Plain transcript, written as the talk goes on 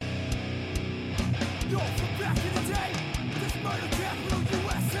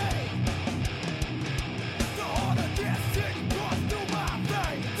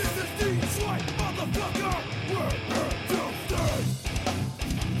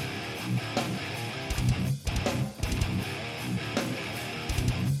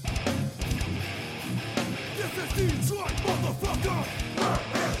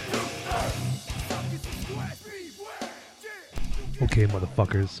Okay,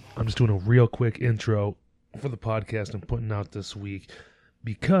 motherfuckers, I'm just doing a real quick intro for the podcast I'm putting out this week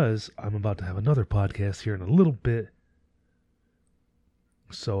because I'm about to have another podcast here in a little bit.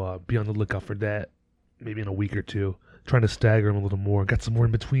 So be on the lookout for that, maybe in a week or two. Trying to stagger them a little more. Got some more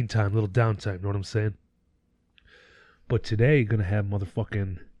in between time, a little downtime, you know what I'm saying? But today, gonna have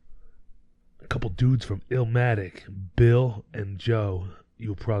motherfucking a couple dudes from Illmatic, Bill and Joe.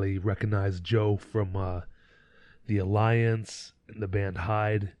 You'll probably recognize Joe from The Alliance and the band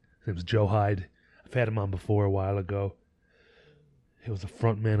Hyde. His name's Joe Hyde. I've had him on before a while ago. He was the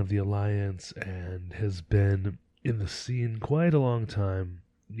frontman of The Alliance and has been in the scene quite a long time,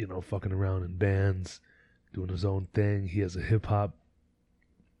 you know, fucking around in bands, doing his own thing. He has a hip-hop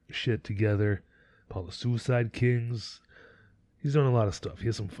shit together called the Suicide Kings. He's done a lot of stuff. He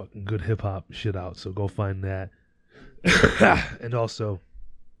has some fucking good hip-hop shit out, so go find that. And also,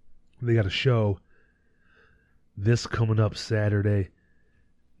 they got a show this coming up Saturday,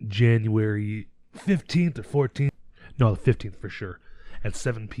 January 15th or 14th. No, the 15th for sure. At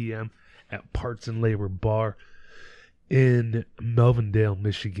 7 p.m. at Parts and Labor Bar in Melvindale,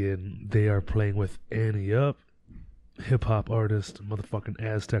 Michigan. They are playing with Annie Up, hip-hop artist, motherfucking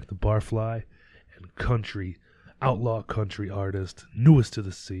Aztec the Barfly, and country, outlaw country artist, newest to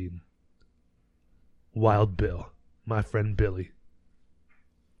the scene, Wild Bill, my friend Billy.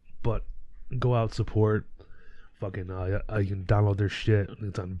 But go out, support. Fucking, you can download their shit.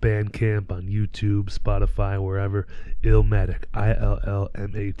 It's on Bandcamp, on YouTube, Spotify, wherever. Illmatic,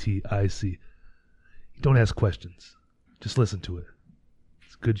 Illmatic. Don't ask questions. Just listen to it.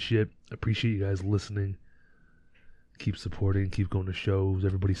 It's good shit. Appreciate you guys listening. Keep supporting, keep going to shows.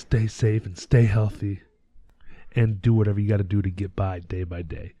 Everybody stay safe and stay healthy. And do whatever you got to do to get by day by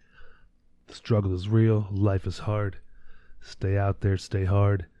day. The struggle is real. Life is hard. Stay out there. Stay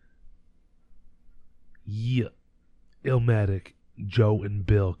hard. Yeah. Illmatic, Joe and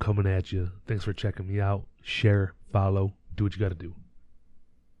Bill coming at you. Thanks for checking me out. Share, follow, do what you got to do.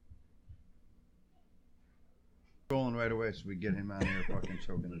 Rolling right away so we get him out here fucking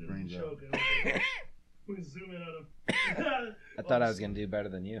choking his brains out. We can zoom in on him. I thought I was going to do better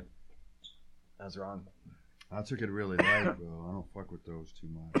than you. I was wrong. I took it really light, bro. I don't fuck with those too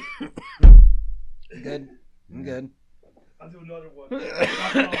much. Good. I'm good. I'll do another one.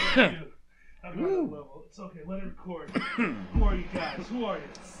 I'm on that level. It's okay. Let it record. Who are you guys? Who are you?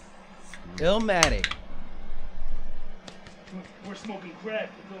 Illmatic. We're smoking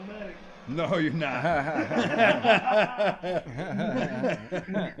crack. It's Illmatic. No, you're not.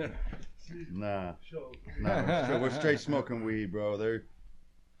 Nah. So we're straight smoking weed, bro.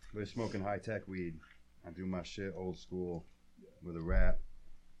 We're smoking high-tech weed. I do my shit old school with a wrap.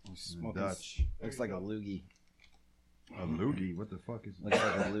 Smoking Dutch. Looks like a loogie. A loogie? What the fuck is that? Looks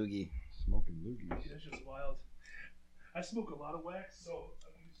like a loogie. Smoking loogies. Yeah, that's just wild. I smoke a lot of wax, so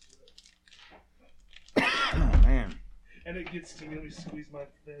I'm used to it. Oh, man. And it gets to me. Let me squeeze my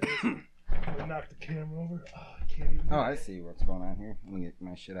fat ass. I'm gonna knock the camera over. Oh, I can't even. Oh, I see what's going on here. Let me get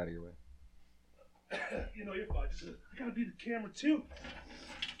my shit out of your way. You know, you're fine. I gotta be the camera too.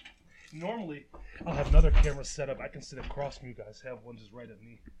 Normally, I'll have another camera set up. I can sit across from you guys. Have one just right at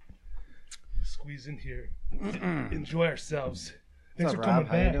me. Squeeze in here. Enjoy ourselves. Thanks What's for up, coming Rob?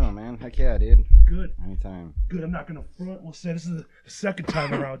 How back. you doing, man? Heck yeah, dude. Good. Anytime. Good. I'm not gonna front. We'll say this is the second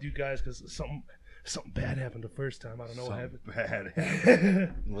time around with you guys because something bad happened the first time. I don't know what happened. Bad.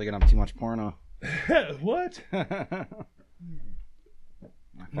 I'm looking up too much porno. What? I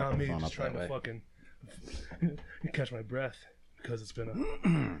Not me. phone Just up trying that to way. fucking catch my breath because it's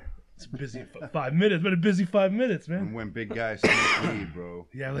been it's busy 5 minutes. Been a busy 5 minutes, man. And when big guys smoke weed, bro.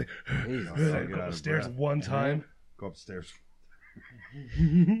 Yeah, like Jesus. I Get go out of upstairs breath. one time. Go upstairs.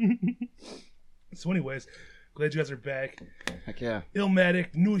 So, anyways, glad you guys are back. Heck yeah.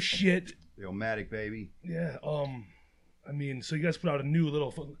 Illmatic, new shit. The Illmatic, baby. Yeah. I mean, so you guys put out a new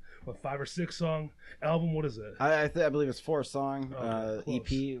little, what, 5 or 6 song album? What is it? I believe it's 4-song Okay, EP.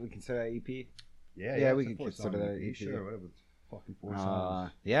 We consider that EP. Yeah, we it's a could four-song consider that EP, EP. Sure, whatever. Fucking 4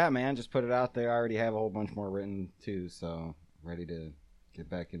 songs. Yeah, man, just put it out there. I already have a whole bunch more written too, so ready to get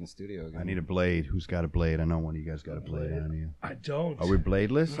back in the studio again. I need a blade. Who's got a blade? I know one of you guys got a blade on you. I don't. Are we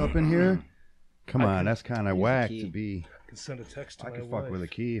bladeless up in here? Come on, that's kind of use a whack key. to be. can send a text to I my can wife. fuck with a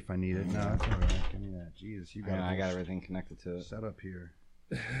key if I need it. No, that's all right. Give me that. Jesus, you got I got everything connected to it. set up here.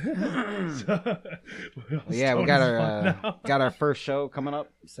 Yeah, we got our first show coming up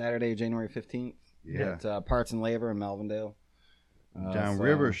Saturday, January 15th. Yeah. At Parts and Labor in Melvindale.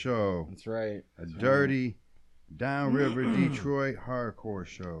 Downriver show. That's right. A dirty Downriver Detroit hardcore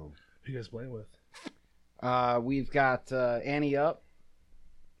show. Who you guys playing with? We've got Annie Up.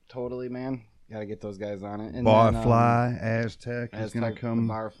 Totally, man. Got to get those guys on it. And Barfly, Aztec is going to come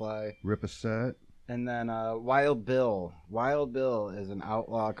Barfly. rip a set. And then Wild Bill. Wild Bill is an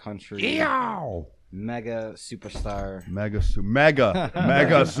outlaw country mega superstar. Mega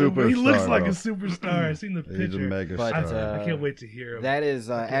superstar. He looks like bro. a superstar. I've seen the He's a picture. mega But, star. I can't wait to hear him. That is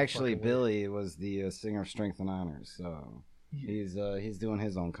can't actually fucking wait. Billy was the singer of Strength and Honors. So he's doing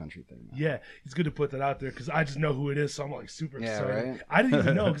his own country thing now. Yeah, it's good to put that out there because I just know who it is, so I'm like super Yeah, excited. right? I didn't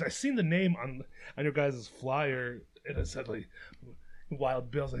even know because I seen the name on your guys' flyer and it said like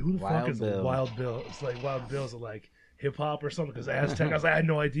Wild Bill. I was like, who the fuck Wild is Bill. Wild Bill? It's like Wild Bill's like hip hop or something because Aztec. I was like, I had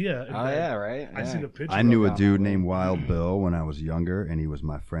no idea. And Oh then yeah, right. I Yeah. seen a picture. I knew a down dude that road. named Wild Bill when I was younger, and he was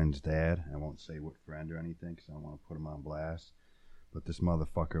my friend's dad. I won't say what friend or anything because I don't want to put him on blast. But this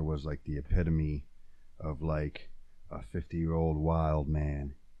motherfucker was like the epitome of like a 50-year-old wild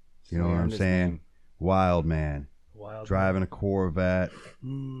man. You know So what I'm earned his saying? name. Wild man. Wild Driving a Corvette. Bill.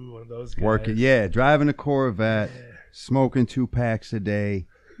 Ooh, one of those guys. Working, yeah, driving a Corvette. Yeah. Smoking 2 packs a day.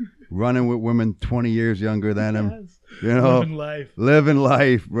 Running with women 20 years younger than him. Yes. You know? Living life. Living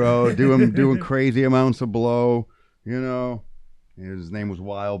life, bro. Doing crazy amounts of blow. You know? His name was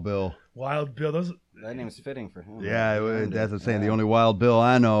Wild Bill. Wild Bill. Those. That name's fitting for him. Yeah, Earned that's it. what I'm saying. The Yeah. only Wild Bill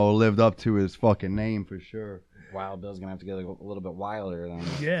I know lived up to his fucking name for sure. Wild Bill's gonna have to get a little bit wilder then.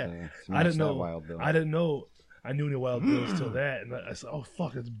 Yeah. to I match didn't that know. Wild Bill. I didn't know. I knew any Wild Bills till that, and I said, "Oh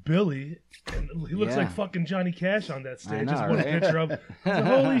fuck, it's Billy." And he looks Yeah. like fucking Johnny Cash on that stage. know, Just one right? picture of. I was like,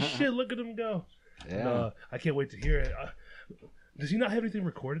 holy shit! Look at him go. Yeah. And, I can't wait to hear it. Does he not have anything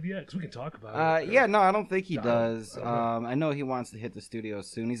recorded yet? Because we can talk about it. Yeah, no, I don't think he No, does. okay. I know he wants to hit the studio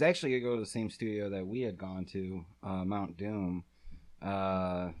soon. He's actually gonna go to the same studio that we had gone to, Mount Doom.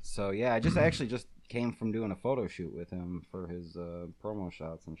 So yeah, I just came from doing a photo shoot with him for his promo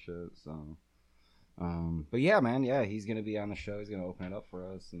shots and shit. So, but yeah, man, yeah, he's gonna be on the show. He's gonna open it up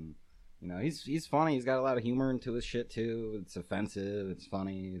for us, and you know, he's funny. He's got a lot of humor into his shit too. It's offensive. It's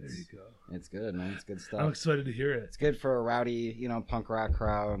funny. There you go. It's good, man. It's good I'm stuff. excited to hear it. It's good for a rowdy, punk rock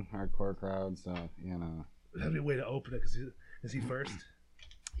crowd, hardcore crowd. So That'd be a way to open it. Because is he first?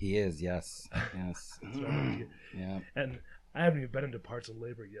 he is. Yes, yes, That's what I'm gonna yeah. get. And I haven't even been into Parts of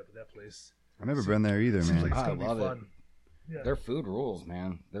Labor yet, but that place I've never been there either, seems man. like it's I gonna be love it. fun. Yeah. Their food rules,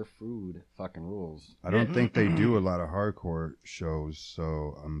 man. Their food fucking rules. I don't think they do a lot of hardcore shows,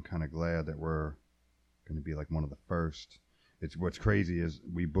 so I'm kind of glad that we're going to be like one of the first. It's what's crazy is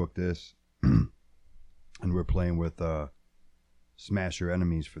we booked this, and we're playing with Smash Your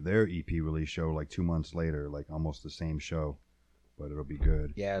Enemies for their EP release show like 2 months later, like almost the same show, but it'll be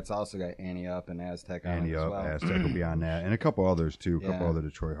good. Yeah, it's also got Annie Up and Aztec on Annie it as Up, well. Aztec will be on that, and a couple others too, a couple Yeah. other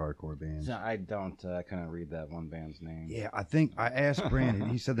Detroit hardcore bands. So I couldn't read that one band's name. Yeah, I think I asked Brandon.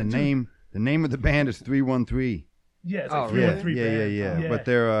 He said the name of the band is 313. Yeah, it's Oh, like really? 313 Yeah. band. But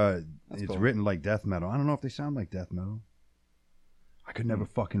they're That's it's cool. written like death metal. I don't know if they sound like death metal. I could never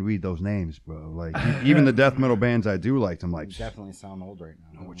fucking read those names, bro. Like even the death metal bands I do like, I'm like, You definitely sound old right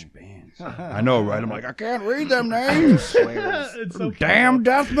now. know which don't bands. I know, right? I'm like, I can't read them you? names. Swears. It's so Damn funny.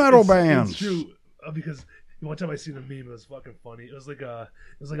 death metal bands. It's true because one time I seen a meme. It was fucking funny. It was like a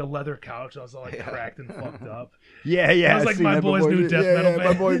leather couch. I was all like cracked and fucked up. Yeah. That was I like seen my that boy's before. new death metal my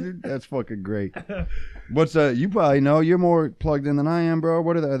band. boys. That's fucking great. What's you probably know? You're more plugged in than I am, bro.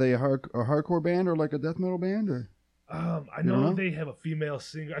 What are they? Are they a hardcore band or like a death metal band or? I You don't know know? they have a female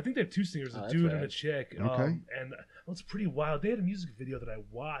singer. I think they have two singers, Oh, a that's dude and a rad. chick. Okay. And it's pretty wild. They had a music video that I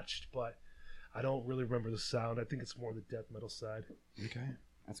watched, but I don't really remember the sound. I think it's more the death metal side. Okay.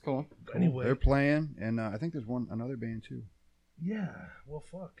 That's cool. But anyway, They're playing, and I think there's another band too. yeah. Well,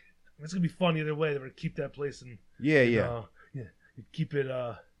 fuck. It's gonna be fun either way. They're gonna keep that place and Yeah. yeah, keep it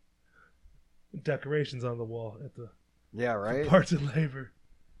decorations on the wall at the Yeah, right? Parts and Labor.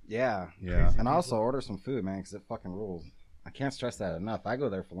 Yeah. Yeah. Crazy And also people. order some food, man, because it fucking rules. I can't stress that enough. I go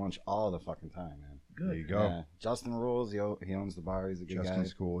there for lunch all the fucking time, man. There you Good. go. Yeah. Justin rules. He owns the bar. He's a good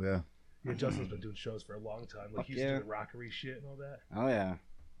Justin's guy. cool. Yeah. Yeah, Justin's been doing shows for a long time. Like Fuck he's yeah. doing rockery shit and all that. Oh, yeah.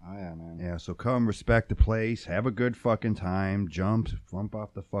 Oh, yeah, man. Yeah, so come respect the place, have a good fucking time, jump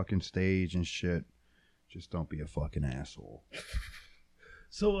off the fucking stage and shit. Just don't be a fucking asshole.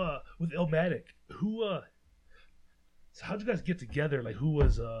 So with Illmatic, who so how'd you guys get together? Like who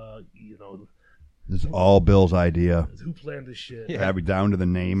was This is all Bill's idea. Who planned this shit? Yeah. Down to the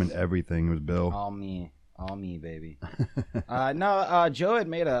name and everything was Bill. All me, baby. Joe had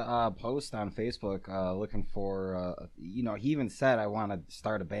made a post on Facebook looking for, he even said, I want to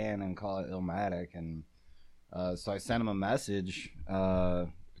start a band and call it Illmatic. And so I sent him a message a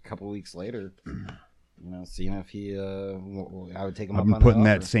couple weeks later, seeing if he, I would take him up on I've been putting the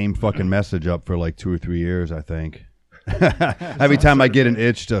that same fucking message up for like 2 or 3 years, I think. Every time I get an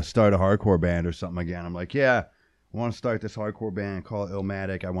itch to start a hardcore band or something again, I'm like, yeah, I want to start this hardcore band, call it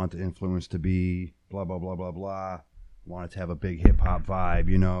Illmatic. I want the influence to be blah, blah, blah, blah, blah. I want it to have a big hip-hop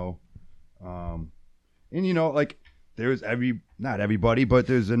vibe, And, like, there's not everybody, but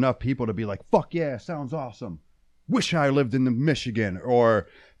there's enough people to be like, fuck yeah, sounds awesome. Wish I lived in Michigan. Or,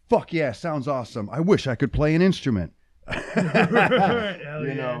 fuck yeah, sounds awesome. I wish I could play an instrument. Hell you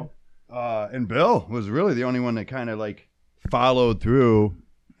yeah. know? And Bill was really the only one that kind of like followed through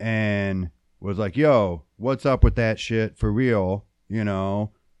and was like, yo, what's up with that shit for real? Do you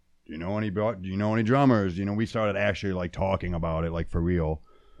know any drummers? We started actually like talking about it like for real.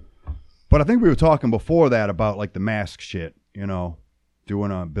 But I think we were talking before that about like the mask shit,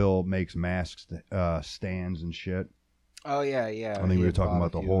 doing Bill makes masks, stands and shit. Oh, yeah. I think we were talking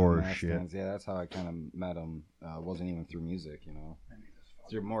about the horror shit. Stands. Yeah, that's how I kind of met him. Wasn't even through music,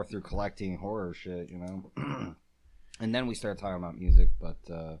 through collecting horror shit, And then we started talking about music, but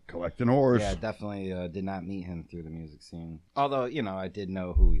Collecting horrors. yeah, definitely did not meet him through the music scene. Although I did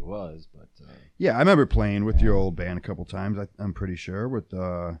know who he was, but Yeah, I remember playing with your old band a couple times. I'm pretty sure with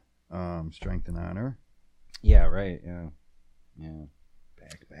Strength and Honor. yeah, right, yeah.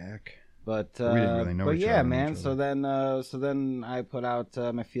 Back. But We didn't really know but each yeah, other, man. each So then I put out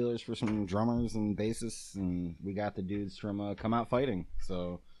my feelers for some drummers and bassists, and we got the dudes from Come Out Fighting.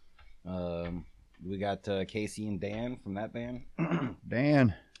 So we got Casey and Dan from that band.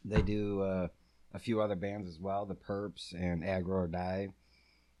 Dan. They do a few other bands as well, the Perps and Aggro or Die.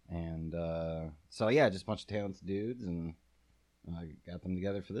 And so yeah, just a bunch of talented dudes, and I got them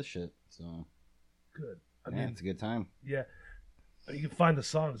together for this shit. So Good. I yeah, mean, it's a good time. yeah. You can find the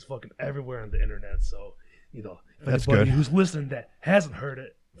songs fucking everywhere on the internet. So, if That's anybody good. who's listening that hasn't heard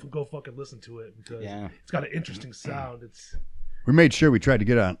it, go fucking listen to it because Yeah. it's got an interesting sound. It's We made sure we tried to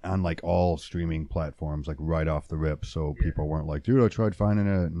get it on like all streaming platforms, like right off the rip, so Yeah. people weren't like, dude, I tried finding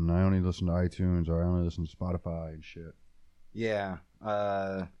it, and I only listen to iTunes, or I only listen to Spotify and shit. Yeah.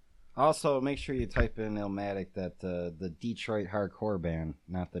 Also, make sure you type in Illmatic, that the Detroit hardcore band,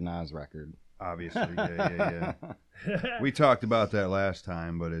 not the Nas record. Obviously, yeah. We talked about that last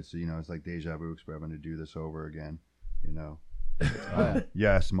time, but it's it's like deja vu, because we're having to do this over again.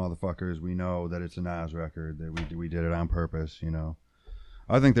 Yes, motherfuckers, we know that it's a Nas record, that we did it on purpose.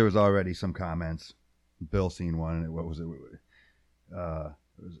 I think there was already some comments. Bill seen one, and what was it? It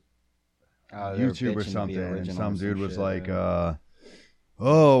was YouTube or something, and some dude was like, "Oh,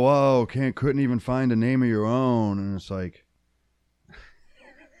 wow, couldn't even find a name of your own," and it's like.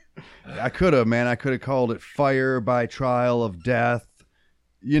 I could have called it Fire by Trial of Death,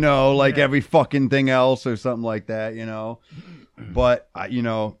 like every fucking thing else or something like that, But,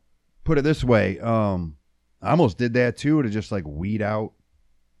 put it this way, I almost did that too, to just like weed out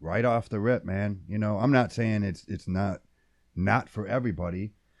right off the rip, man. I'm not saying it's not for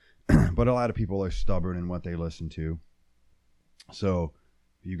everybody, but a lot of people are stubborn in what they listen to. So,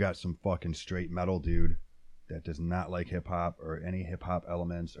 you got some fucking straight metal dude that does not like hip-hop or any hip-hop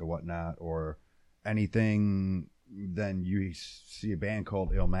elements or whatnot or anything, then you see a band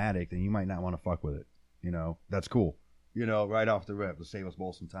called Illmatic, then you might not want to fuck with it. That's cool. Right off the rip, to save us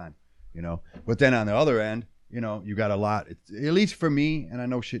both some time. But then on the other end, you got a lot, at least for me, and I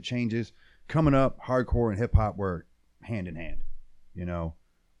know shit changes, coming up, hardcore and hip-hop were hand in hand. A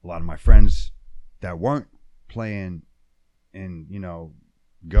lot of my friends that weren't playing in,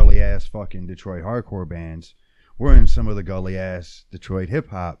 gully-ass fucking Detroit hardcore bands, we're in some of the gully-ass Detroit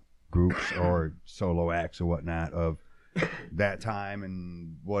hip-hop groups or solo acts or whatnot of that time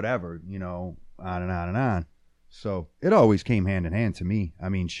and whatever, on and on and on. So it always came hand in hand to me. I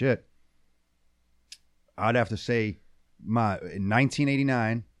mean, shit. I'd have to say in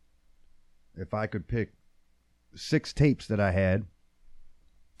 1989, if I could pick 6 tapes that I had,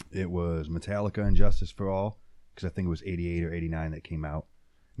 it was Metallica and Justice for All, because I think it was 88 or 89 that came out.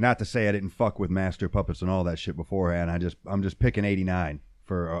 Not to say I didn't fuck with Master Puppets and all that shit beforehand. I'm just picking 89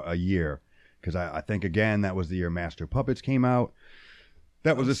 for a year, because I think, again, that was the year Master Puppets came out.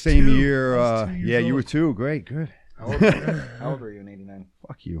 That was the same year. Yeah, you were 2. Great, good. How old were you in 89?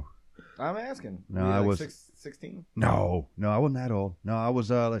 Fuck you. I'm asking. No, Were you I like was 16. No, I wasn't that old. No, I was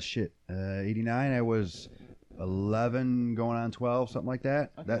 89. I was 11 going on 12, something like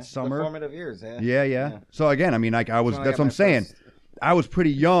that. Okay. That summer. The formative years, Yeah. So again, I mean, like I was, That's that's when I what I'm got saying. my first- I was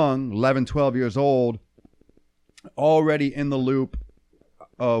pretty young, 11, 12 years old, already in the loop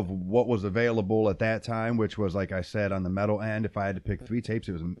of what was available at that time, which was, like I said, on the metal end. If I had to pick 3 tapes,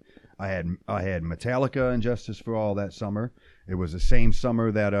 it was I had Metallica and Justice for All that summer. It was the same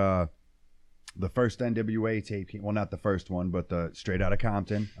summer that the first NWA tape came, well, not the first one, but the Straight Outta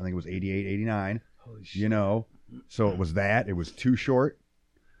Compton. I think it was 88, 89. Holy shit. You know, so it was that. It was Too Short,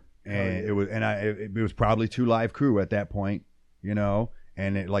 and yeah. it was probably 2 Live Crew at that point. You know,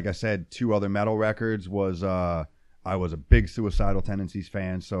 and it, like I said, 2 other metal records was I was a big Suicidal Tendencies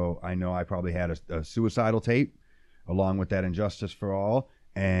fan, so I know I probably had a Suicidal tape along with that Injustice for All,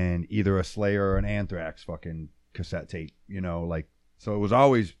 and either a Slayer or an Anthrax fucking cassette tape. You know, like, so it was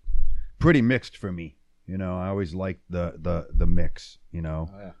always pretty mixed for me. You know, I always liked the mix. You know.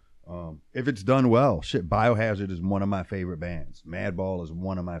 Oh, yeah. If it's done well, shit, Biohazard is one of my favorite bands. Madball is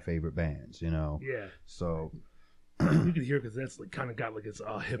one of my favorite bands. You know. Yeah. So. You can hear because that's like kind of got like its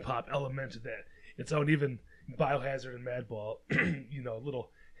hip hop element to that. Its own, even Biohazard and Madball, you know, little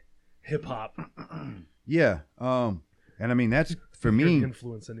hip hop. Yeah. And I mean, that's for Your me.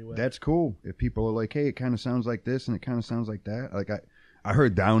 influence anyway. That's cool. If people are like, hey, it kind of sounds like this and it kind of sounds like that. Like I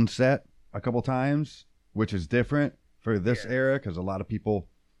heard Downset a couple times, which is different for this era because a lot of people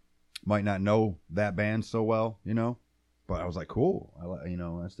might not know that band so well, you know. But I was like, cool. You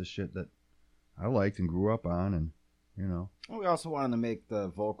know, that's the shit that I liked and grew up on, and you know. Well, we also wanted to make the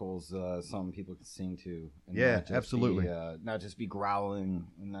vocals something people could sing to. And Yeah, not just absolutely. Not just be growling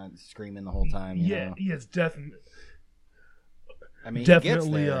and not screaming the whole time. You know? it's definitely. I mean,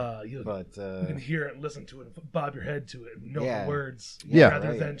 Definitely, he gets there, you but can hear it and listen to it and bob your head to it and know Yeah. the words. Yeah. Rather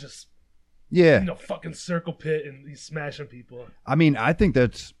Right. than just, Yeah. you know, fucking circle pit and he's smashing people. I mean, I think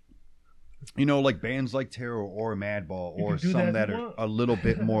that's, you know, like bands like Terror or Madball You or can do some that that if you are want. a little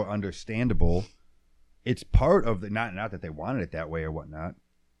bit more understandable. It's part of the not that they wanted it that way or whatnot,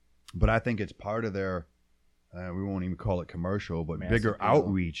 but I think it's part of their. We won't even call it commercial, but Mass bigger appeal.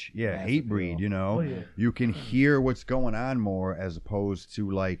 outreach. Yeah, Mass hate breed. appeal. You know, Oh, yeah. you can hear what's going on more as opposed to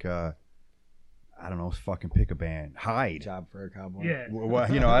like, I don't know, fucking pick a band, Hyde. Job for a cowboy. Yeah.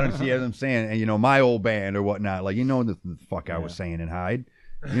 Well, you know, I don't see as I'm saying, and you know, my old band or whatnot. Like, you know, the fuck I was saying in Hyde.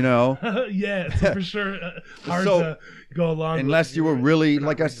 You know, Yeah, it's for sure hard So, to go along unless with you were it. really, You're not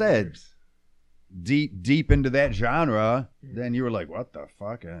like I reading said, lyrics. deep into that genre, then you were like, what the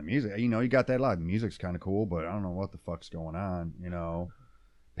fuck? Music, you know, you got that a lot. Music's kind of cool, but I don't know what the fuck's going on, you know.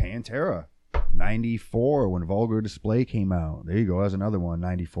 Pantera, 94, when Vulgar Display came out. There you go. That's another one,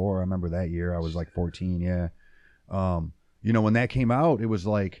 94. I remember that year. I was like 14, yeah. You know, when that came out, it was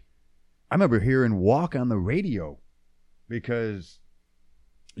like, I remember hearing Walk on the radio because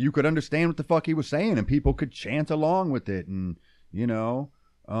you could understand what the fuck he was saying and people could chant along with it, and, you know.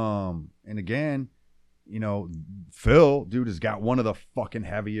 And again, you know, Phil, dude, has got one of the fucking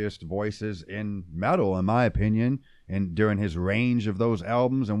heaviest voices in metal, in my opinion. And during his range of those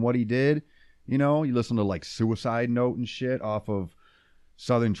albums and what he did, you know, you listen to like Suicide Note and shit off of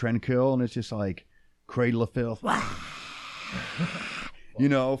Southern Trendkill, and it's just like Cradle of Filth, you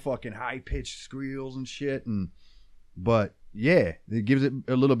know, fucking high pitched squeals and shit. But yeah, it gives it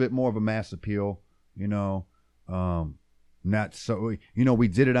a little bit more of a mass appeal, you know. Not so, you know, we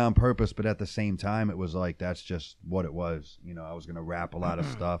did it on purpose, but at the same time, it was like, that's just what it was. You know, I was going to rap a lot of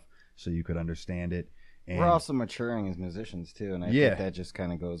stuff so you could understand it. And We're also maturing as musicians too, and I think that just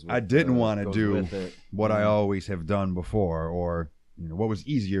kind of goes with I didn't want to goes do with it. what I always have done before, or, you know, what was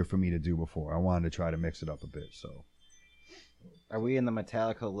easier for me to do before. I wanted to try to mix it up a bit, so. Are we in the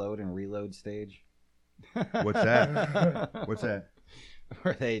Metallica load and reload stage? What's that? What's that?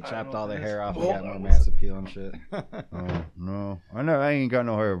 Where they chopped all their hair off and Oh, got more mass appeal and shit. Oh, no. I know I ain't got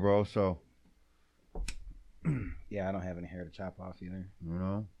no hair, bro, so, Yeah, I don't have any hair to chop off either. you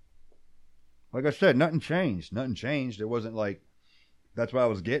know. Like I said, nothing changed. Nothing changed. It wasn't like, that's what I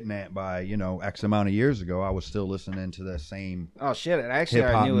was getting at by, you know, X amount of years ago. I was still listening to the same. Oh shit! It actually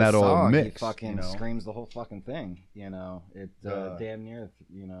Hip-hop our newest metal song. mix, He fucking you know? screams the whole fucking thing. You know, it damn near.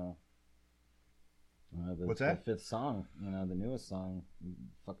 You know, What's the that? 5th song. You know, the newest song.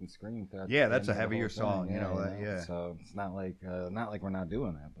 Fucking scream throughout. Yeah, the that's a end of the heavier whole song, thing. you know, that- yeah. So it's not like we're not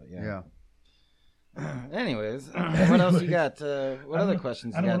doing that, but yeah. Yeah. Anyways, what else you got? What other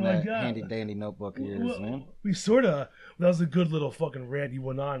questions you I got don't in know what that I got. handy dandy notebook of yours, man? We sort of, that was a good little fucking rant you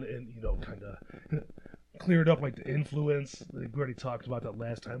went on and, you know, kind of cleared up like the influence. We already talked about that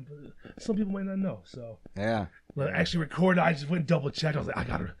last time, but some people might not know. So Yeah. Well, actually recorded. I just went and double checked. I was like,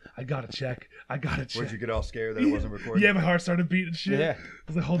 I gotta check. Would you get all scared that it wasn't recorded? Yeah, my heart started beating shit. Yeah. I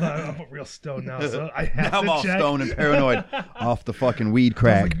was like, hold on, I'm real stoned now, so I have Now to I'm all check. stoned and paranoid off the fucking weed I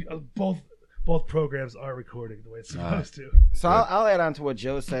crack. was like, both programs are recording the way it's supposed to. So I'll add on to what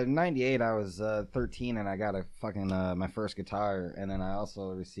Joe said. In '98, I was 13 and I got a fucking my first guitar, and then I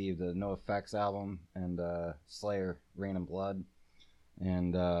also received a No Effects album and Slayer, Rain and Blood,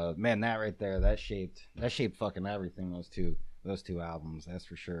 and man, that right there, that shaped fucking everything. Those two albums, that's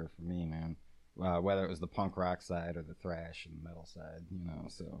for sure for me, man. Whether it was the punk rock side or the thrash and metal side,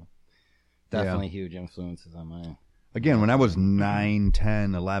 so definitely huge influences on mine. Again, when I was 9,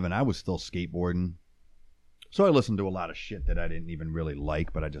 10, 11, I was still skateboarding. So I listened to a lot of shit that I didn't even really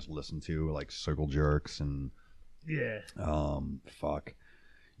like, but I just listened to, like Circle Jerks and Yeah.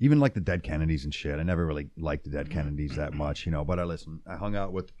 even like the Dead Kennedys and shit. I never really liked the Dead Kennedys that much, but I hung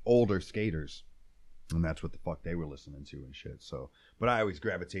out with older skaters, and that's what the fuck they were listening to and shit. So, but I always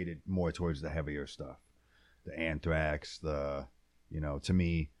gravitated more towards the heavier stuff, the Anthrax, to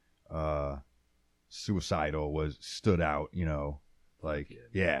me, Suicidal stood out,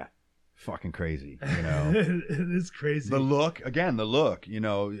 yeah, fucking crazy, It is crazy. The look,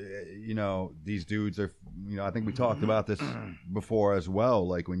 these dudes are, I think we talked about this before as well,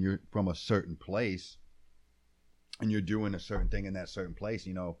 like when you're from a certain place and you're doing a certain thing in that certain place,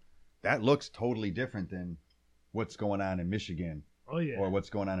 that looks totally different than what's going on in Michigan. Oh yeah. Or what's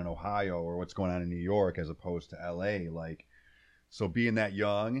going on in Ohio or what's going on in New York as opposed to LA. So being that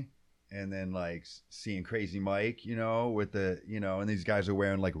young and then seeing Crazy Mike, with the, and these guys are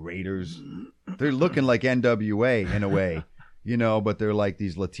wearing like Raiders. They're looking like NWA in a way, but they're like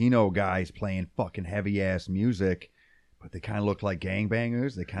these Latino guys playing fucking heavy ass music, but they kind of look like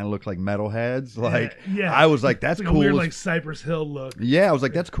gangbangers. They kind of look like metalheads. Yeah. I was like, that's it's cool. A weird like Cypress Hill look. Yeah, I was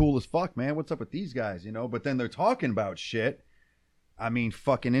like, that's cool as fuck, man. What's up with these guys, But then they're talking about shit. I mean,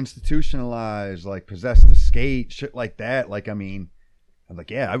 fucking institutionalized, like possessed to skate, shit like that. I'm like,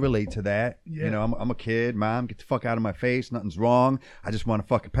 yeah, I relate to that. Yeah. I'm a kid. Mom, get the fuck out of my face. Nothing's wrong. I just want a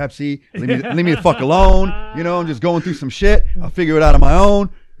fucking Pepsi. Leave me the fuck alone. I'm just going through some shit. I'll figure it out on my own.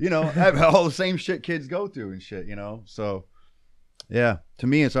 All the same shit kids go through and shit. So yeah, to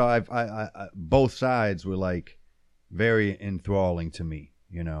me, it's all I both sides were like very enthralling to me.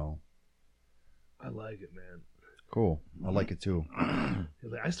 I like it, man. Cool. I like it too.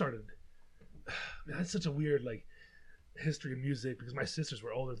 I started. Man, that's such a weird history of music because my sisters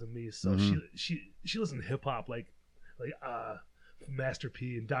were older than me, so she listened to hip hop like Master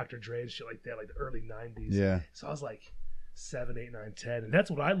P and Dr. Dre and shit like that, like the early '90s. Yeah. So I was like 7, 8, 9, 10, and that's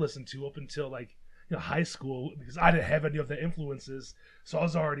what I listened to up until high school because I didn't have any of the influences. So I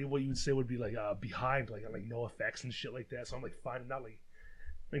was already what you would say would be behind like No Effects and shit like that. So I'm finding out like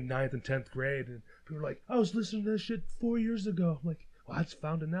 9th and 10th grade, and people were like, I was listening to that shit 4 years ago. I'm like, well, I just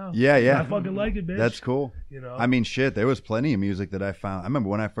found it now. Yeah. I fucking like it, bitch. That's cool. I mean, shit, there was plenty of music that I found. I remember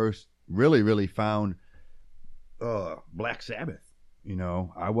when I first really, really found Black Sabbath.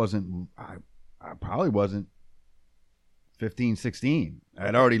 I probably wasn't 15, 16. I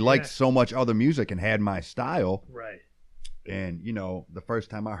had already liked so much other music and had my style. Right. And, the first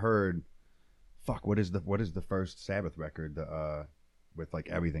time I heard, what is the first Sabbath record? With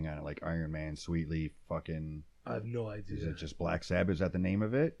everything on it, like Iron Man, Sweetleaf, fucking. I have no idea. Is it just Black Sabbath? Is that the name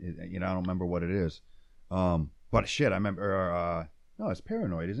of it? I don't remember what it is. But shit, I remember. No, it's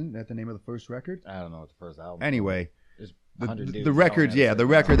Paranoid, isn't that the name of the first record? I don't know what the first album. Anyway, the the records, the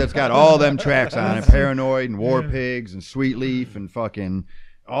record that's got all them tracks on it, Paranoid and War Pigs and Sweetleaf and fucking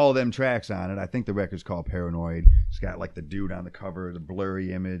all them tracks on it. I think the record's called Paranoid. It's got the dude on the cover, the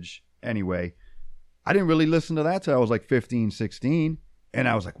blurry image. Anyway, I didn't really listen to that till I was 15, 16. And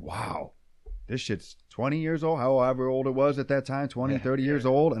I was like, wow, this shit's 20 years old, however old it was at that time, 20, 30 years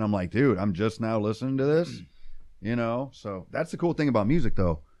old. And I'm like, dude, I'm just now listening to this, So that's the cool thing about music,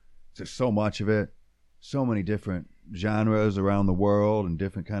 though. There's so much of it, so many different genres around the world and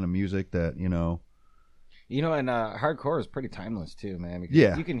different kind of music that, and hardcore is pretty timeless, too, man.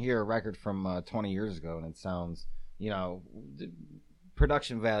 Because you can hear a record from 20 years ago and it sounds,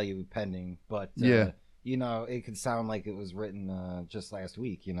 production value pending, but it could sound like it was written just last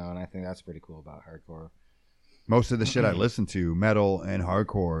week, and I think that's pretty cool about hardcore. Most of the shit I listen to, metal and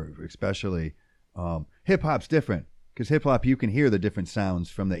hardcore especially, hip hop's different because hip hop you can hear the different sounds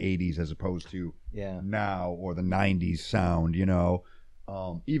from the 80s as opposed to now or the 90s sound,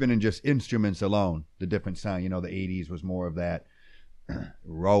 even in just instruments alone, the different sound. The 80s was more of that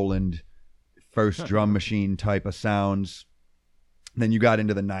Roland first drum machine type of sounds. Then you got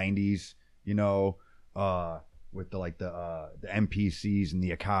into the 90s, with the MPCs and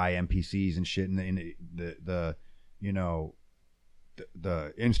the Akai MPCs and shit, and the you know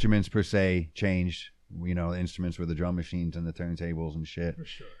the instruments per se changed. You know, the instruments were the drum machines and the turntables and shit. For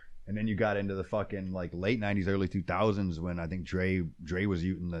sure. And then you got into the fucking like late '90s, early 2000s when I think Dre was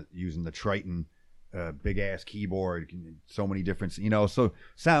using the Triton big ass keyboard, so many different, you know, so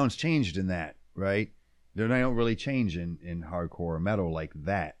sounds changed in that, right? They don't really change in hardcore metal like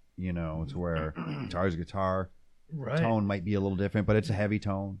that, you know. It's where guitar's guitar, Right. tone might be a little different, but it's a heavy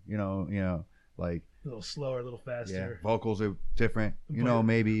tone, you know, like A little slower, a little faster. vocals are different, you know, But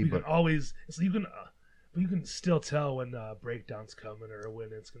maybe, you but can always, so you can, but you can still tell when breakdown's coming or when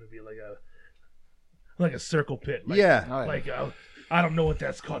it's gonna be like a circle pit. Like, yeah, Oh, yeah. Like I don't know what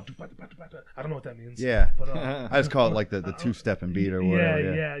that's called. I don't know what that means. yeah. But I just call it like the two-step and beat or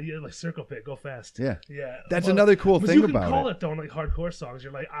whatever. yeah, like circle pit, go fast. Yeah. Yeah. That's Well, another cool but thing you can about call it. it though in like hardcore songs.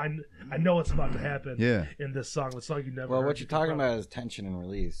 You're like, I know what's about to happen. Yeah. In this song, the song you never. Well, heard, what you you're can talking probably- about is tension and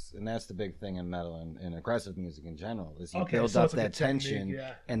release, and that's the big thing in metal and aggressive music in general. Is you Okay, build so up it's like a that technique, tension,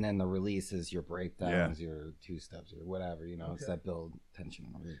 yeah. and then the release is your breakdowns, your two steps, or whatever. You know, it's Okay. that build tension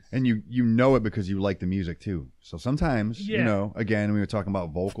and release. And you know it because you like the music too. So sometimes, Yeah. you know, again, we were talking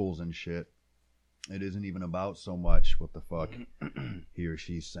about vocals and shit. It isn't even about so much what the fuck he or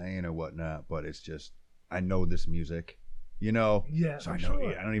she's saying or whatnot, but it's just I know this music, you know. Yeah, So for I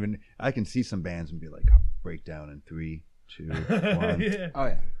know. sure. I can see some bands and be like breakdown in 3, 2, 1. Yeah. Oh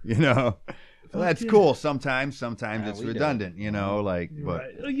yeah, You know, well, that's yeah. cool. Sometimes Yeah, it's we do. redundant. You know, like You're but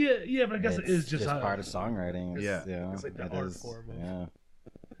right. Yeah, but I guess it is just how, part of songwriting. It's, Yeah. you know, It's like the it art is, form of- Yeah.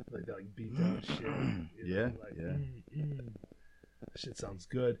 like that like beat down shit. You know, Yeah, like, yeah. That shit sounds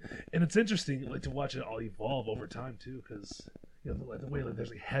good, and it's interesting like to watch it all evolve over time too, because you know like the way like there's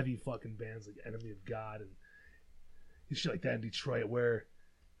like heavy fucking bands like Enemy of God and shit like that in Detroit where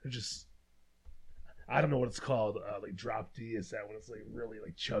they're just I don't know what it's called like Drop D is that when it's like really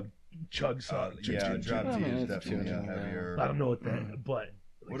like chug song. yeah, Drop I D mean, is it's definitely a tuning, yeah. heavier. I don't know what that, but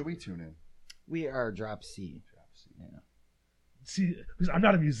What do we tune in? We are Drop C. Yeah. see, because I'm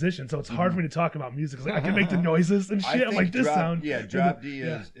not a musician, so it's hard for me to talk about music. 'Cause, like, I can make the noises and shit. I'm like this sound. Yeah, and Drop then- D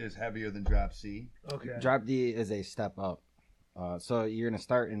yeah. is heavier than Drop C. Okay. Drop D is a step up. So you're gonna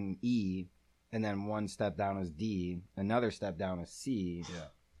start in E, and then one step down is D, another step down is C. Yeah.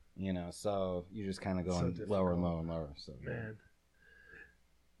 You know, so you're just kind of So going lower and difficult. lower and lower. So Man.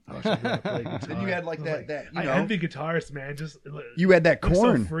 I wish I knew how to play guitar. Then you had like I was that you I know envy guitarists, man. Just you had that they're so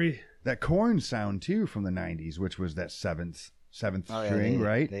corn free. sound too from the 90s, which was that seventh Oh, yeah, string,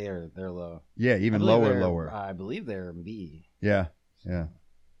 right? they're low. Yeah, I even believe lower, they're- lower. I believe they're in B. Yeah.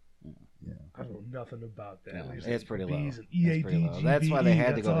 I don't know nothing about that. Yeah, There's, it's like, pretty B's low. And It's pretty low. EAD, That's why they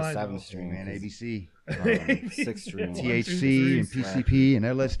had to that's go all to I know. 7 string. Man, 'cause, ABC 6 string. Yeah, THC and 1, 2, 3. PCP and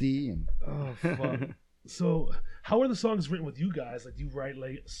LSD and Oh fuck. So, how are the songs written with you guys? Like, do you write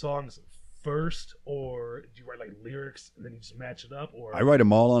like songs first, or do you write like lyrics and then you just match it up? Or I write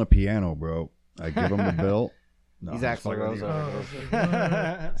them all on a piano, bro. I give them the bill. No, He's I'm just Axl fucking with Rose you. Oh, it's like,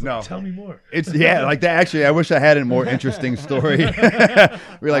 what? No. Tell me more. It's like that. Actually, I wish I had a more interesting story.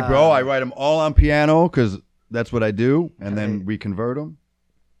 We're like, bro, I write them all on piano because that's what I do, and then we convert them.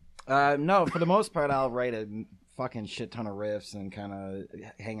 No, for the most part, I'll write a fucking shit ton of riffs and kind of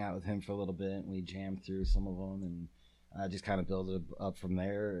hang out with him for a little bit. And we jam through some of them and just kind of build it up from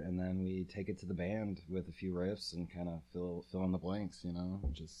there. And then we take it to the band with a few riffs and kind of fill in the blanks. You know,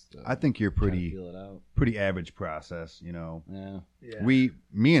 just I think you're try to pretty feel it out. average process. You know, Yeah. Yeah.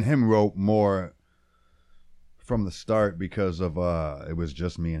 me and him wrote more from the start because of it was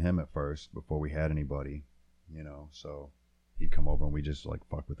just me and him at first before we had anybody. You know, so he'd come over and we just like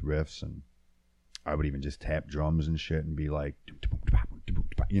fuck with riffs, and I would even just tap drums and shit and be like,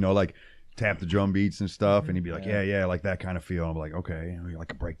 you know, like tap the drum beats and stuff, and he'd be like, yeah, like that kind of feel. And I'm like, okay,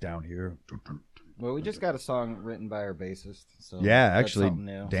 like a breakdown here. Well, we just got a song written by our bassist. So Yeah, that's actually, something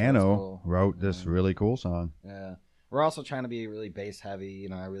new. So that's Dano cool. wrote this really cool song. Yeah. We're also trying to be really bass heavy. You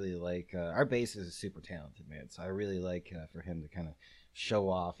know, I really like our bassist is super talented, man. So I really like for him to kind of show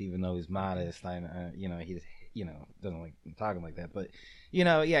off, even though he's modest. You know, he doesn't like talking like that, but you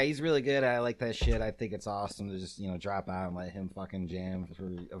know, yeah, he's really good. I like that shit. I think it's awesome to just drop out and let him fucking jam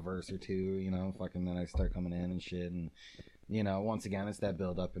for a verse or two. You know, fucking then I start coming in and shit, and once again, it's that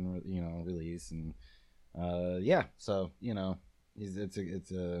build up and release and yeah. So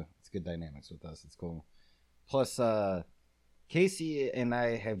it's good dynamics with us. It's cool. Plus, Casey and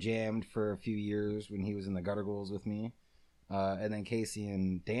I have jammed for a few years when he was in the Gutter Ghouls with me. And then Casey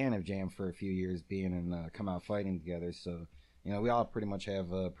and Dan have jammed for a few years being in Come Out Fighting together. So, we all pretty much have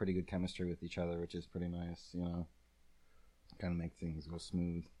pretty good chemistry with each other, which is pretty nice, kind of make things go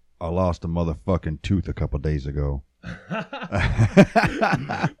smooth. I lost a motherfucking tooth a couple days ago. Well,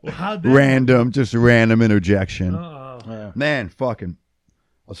 how'd that Random interjection. Yeah. Man, fucking, I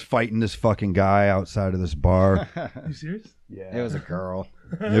was fighting this fucking guy outside of this bar. You serious? Yeah, It was a girl.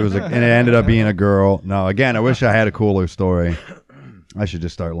 and it ended up being a girl. No, again, I wish I had a cooler story. I should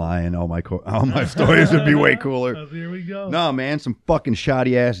just start lying. All my stories would be way cooler. Oh, here we go. No, man, some fucking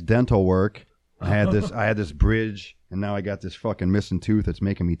shoddy ass dental work. I had this bridge, and now I got this fucking missing tooth that's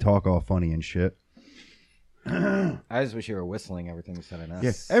making me talk all funny and shit. I just wish you were whistling everything you said in that.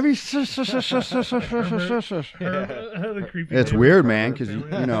 Yeah, The creepy it's neighbor. weird, man, because you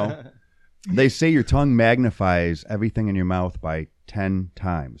know they say your tongue magnifies everything in your mouth by 10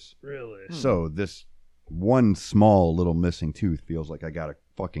 times. Really? So this one small little missing tooth feels like I got a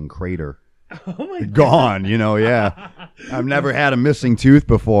fucking crater. Oh my god. Gone, yeah. I've never had a missing tooth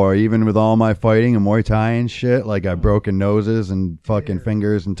before, even with all my fighting and Muay Thai and shit. Like, I've broken noses and fucking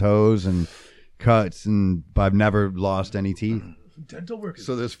fingers and toes and cuts, and I've never lost any teeth. Dental work is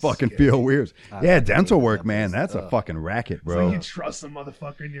So this fucking scary. feel weird. Yeah, dental work, that man, is that's a tough. fucking racket, It's bro. like you trust a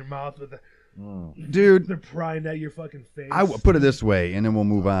motherfucker in your mouth with Dude, they're prying at your fucking face. I put it this way, and then we'll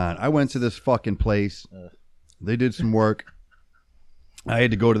move on. I went to this fucking place. They did some work. I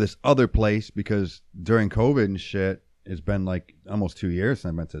had to go to this other place because during COVID and shit, it's been like almost 2 years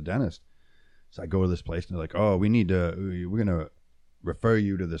since I went to the dentist. So I go to this place, and they're like, "Oh, we're gonna refer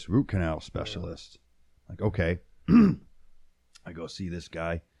you to this root canal specialist." Like, okay. I go see this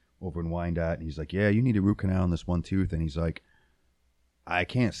guy over in Wyandotte, and he's like, "Yeah, you need a root canal in this one tooth," and he's like, I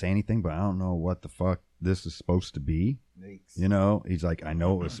can't say anything, but I don't know what the fuck this is supposed to be. You know, he's like, I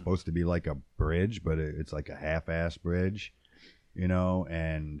know it was supposed to be like a bridge, but it's like a half-ass bridge,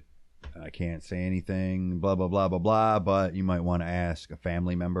 and I can't say anything, blah, blah, blah, blah, blah, but you might want to ask a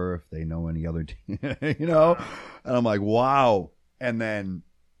family member if they know any other, and I'm like, wow. And then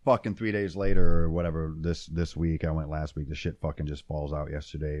fucking 3 days later or whatever, this week, I went last week, the shit fucking just falls out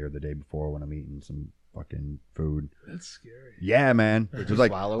yesterday or the day before when I'm eating some fucking food. That's scary. Yeah, man. Did It's you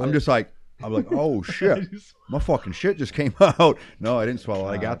like swallow I'm it? just like oh shit, my fucking shit just came out. No, I didn't swallow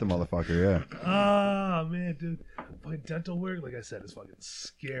it. I got the motherfucker. Yeah. Ah, man, dude. Fucking dental work, like I said, is fucking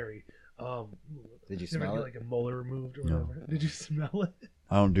scary. Did you ever smell get it? like a molar removed or No. whatever? Did you smell it?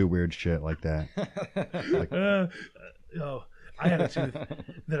 I don't do weird shit like that. I had a tooth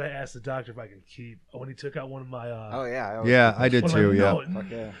that I asked the doctor if I could keep when he took out one of my. Oh yeah. Yeah, I did one of my- too. Yeah. no,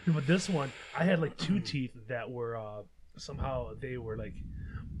 Fuck yeah. But this one, I had like two teeth that were somehow they were like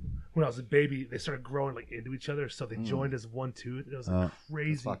when I was a baby, they started growing like into each other, so they joined as one tooth. It was like That's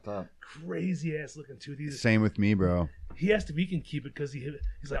crazy, fucked up. crazy ass looking tooth. Same with me, bro. He asked if he can keep it because he's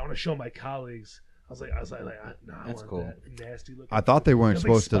like, I want to show my colleagues. I was like, nah, I That's want cool. that nasty looking. I thought they weren't It's like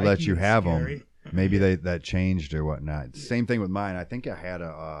supposed to let spiky you and have scary. them. Maybe that changed or whatnot. Same thing with mine. I think I had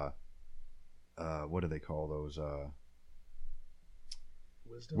a what do they call those?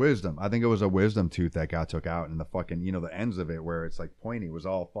 Wisdom. I think it was a wisdom tooth that got took out, and the fucking the ends of it where it's like pointy was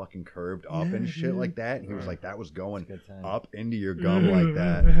all fucking curved up Yeah, and shit dude. like that. And he was like, that was going Good time. up into your gum like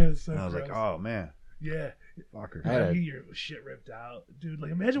that. That's so And I was like, gross. oh man, Yeah, fucker. I had a- get your shit ripped out, dude.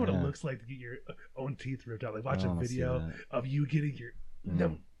 Like, imagine what it Yeah. looks like to get your own teeth ripped out. Like, watch I a wanna see video that. of you getting your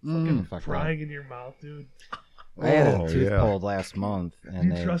them Mm. Fuck frying in your mouth, dude. I had Oh, a tooth yeah. pulled last month, and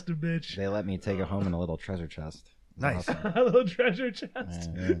You they trust a bitch. they let me take it home in a little treasure chest. It was Nice. awesome. A little treasure chest.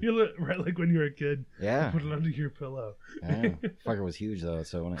 Yeah. You look right like when you were a kid. Yeah. You put it under your pillow. Yeah. Fucker was huge though,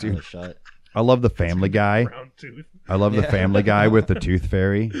 so when it Dude. was shut. I love the Family Guy. Brown tooth. I love the Yeah. Family Guy with the Tooth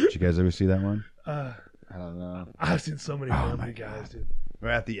Fairy. Did you guys ever see that one? I don't know. I've seen so many Oh, Family my Guys, God. dude.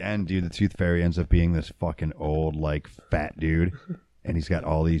 Right at the end, dude, the Tooth Fairy ends up being this fucking old, like, fat dude. And he's got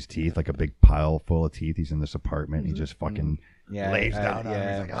all these teeth, like a big pile full of teeth. He's in this apartment. And he just fucking Yeah. lays down on him.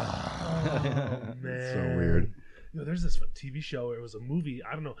 yeah. He's like, ah. Oh, man. So weird. There's this TV show where it was a movie.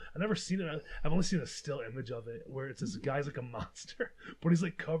 I don't know. I've never seen it. I've only seen a still image of it where it's this guy's like a monster, but he's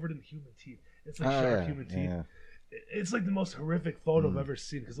like covered in human teeth. It's like Oh, sharp yeah, human teeth. yeah. It's like the most horrific photo I've ever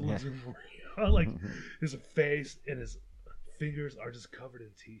seen because it looks real. Like his face and his fingers are just covered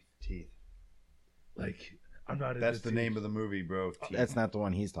in teeth. Teeth. Like I'm not. That's the name of the movie, bro. Teeth. That's not the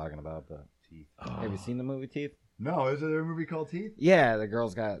one he's talking about, but Teeth. have you seen the movie Teeth? No, is there a movie called Teeth? Yeah, the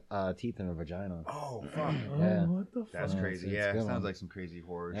girl's got teeth in her vagina. Oh, fuck. Yeah. What the fuck? That's Yeah, crazy. it's a Yeah, good it sounds one. like some crazy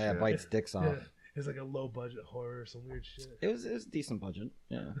horror Yeah, shit. bites dicks off. Yeah. It's like a low budget horror, some weird shit. It was decent budget.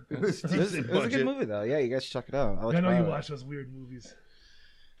 Yeah, It was it was decent a good budget. movie though. Yeah, you guys should check it out. I'll let I know buy you it. watch those weird movies.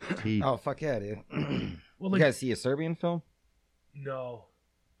 Teeth. Oh fuck yeah, dude! Well, you like guys see a Serbian film? no.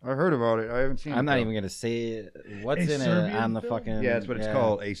 I heard about it. I haven't seen it. I'm not though. even gonna say what's A in Serbian it on the film? fucking. Yeah, that's what it's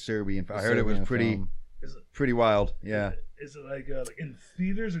called. A Serbian. I heard it was Serbian pretty. film. Pretty wild. Yeah. Is it like in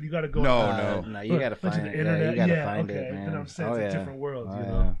theaters, or do you got to go? No, No, you gotta Like to find the it. internet? Yeah, you gotta Yeah, find okay. it, man. Then I'm saying Oh, it's yeah. a different world, Oh, you yeah.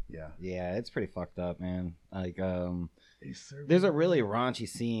 know. Yeah. Yeah, it's pretty fucked up, man. Like, They serve there's a it. really raunchy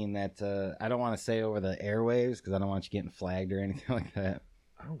scene that I don't want to say over the airwaves because I don't want you getting flagged or anything like that.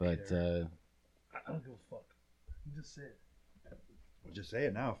 I don't But care. I don't give a fuck. You just say it. Well, just say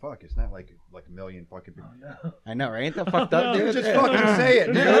it now. Fuck. It's not like a million fucking. Oh, no. I know, right? Ain't that fucked up, dude? Just fucking say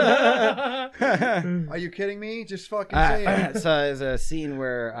it, dude. Are you kidding me? Just fucking say it. So there's a scene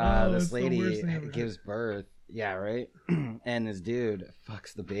where Oh, this it's the lady worst thing ever. gives birth. Yeah, right. And this dude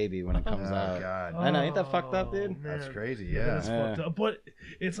fucks the baby when it comes Oh out. God. I know, ain't that fucked up, dude? Oh, man. That's crazy. Yeah, Yeah. that's fucked up. But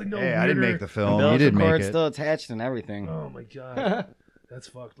it's like no. Hey, I didn't weirder- make the film. You Umbilical did make cord's it. still attached and everything. Oh my god, that's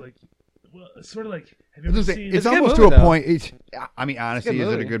fucked. Like, well, it's sort of like. Have you I was ever gonna say, seen? it's a good almost movie, to a though. point. I mean, honestly, good is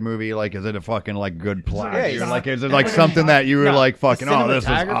it a movie. good movie? Like, is it a fucking like good plot? Yeah, dude? it's like, not- is it like something that you were No, like fucking? The Oh, this is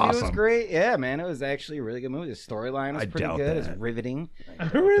cinematography was awesome. great. Yeah, man, it was actually a really good movie. The storyline was I pretty doubt good. It's that. riveting.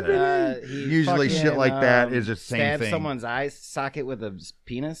 He Usually shit like that is the same stabbed thing. someone's eye socket with a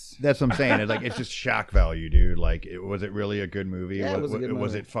penis. That's what I'm saying. It's like it's just shock value, dude. Like, was it really a good movie? Yeah, it was a good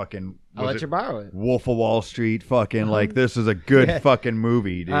Was movie. it fucking? I'll Was let it you borrow it. Wolf of Wall Street? Fucking like this is a good Yeah. fucking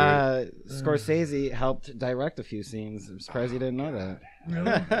movie, dude. Scorsese helped direct a few scenes. I'm surprised you didn't know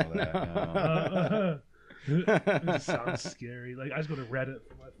that. It sounds scary. Like I just go to Reddit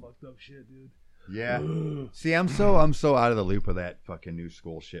for my fucked up shit, dude. Yeah. See, I'm so out of the loop of that fucking new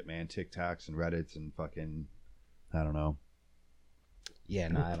school shit, man. TikToks and Reddits and fucking, I don't know. Yeah,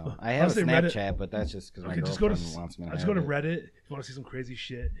 no, I don't. I I'll have a say Reddit. Snapchat, but that's just because my Okay, just go girlfriend to wants me to just have go to it. Reddit if you want to see some crazy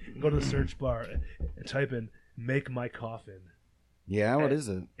shit. Go to the search bar and type in "make my coffin." Yeah, what is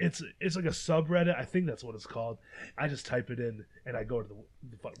it? It's like a subreddit. I think that's what it's called. I just type it in and I go to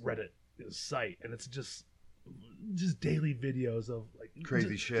the Reddit site, and it's just daily videos of like Crazy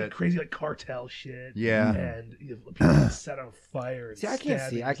just shit. crazy like cartel shit. Yeah. and people get set on fire. And See, I can't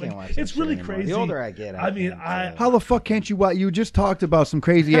see. I stabbings. can't Like, watch. It's that really shit anymore. crazy. The older I get, I mean, can't, How the fuck can't you watch? You just talked about some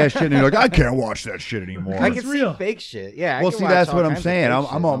crazy ass shit, and you're like, I can't watch that shit anymore. I It's can real. see fake shit. Yeah. I Well, can see, watch that's all what I'm kinds of saying. fake I'm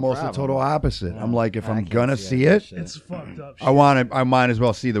shit, no almost the problem. total opposite. I'm like, if I I'm can't gonna see see that it, shit. It's fucked up. Shit. I might as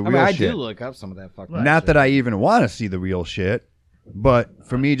well see the I real mean, I shit. do look up some of that fucking. Not shit. that I even want to see the real shit, but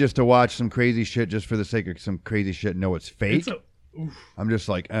for me just to watch some crazy shit just for the sake of some crazy shit, know it's fake. Oof. I'm just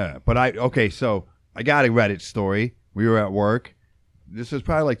like, But so I got a Reddit story. We were at work. This was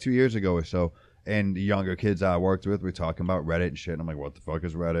probably like 2 years ago or so. And the younger kids I worked with were talking about Reddit and shit. And I'm like, what the fuck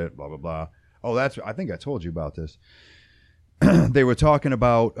is Reddit? Blah, blah, blah. Oh, I think I told you about this. They were talking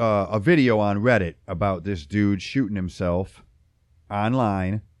about a video on Reddit about this dude shooting himself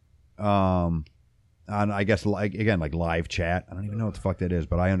online. On, I guess, like live chat. I don't even know what the fuck that is,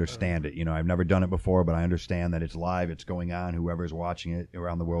 but I understand it. You know, I've never done it before, but I understand that it's live. It's going on. Whoever's watching it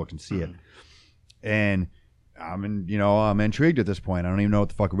around the world can see it. And I'm intrigued at this point. I don't even know what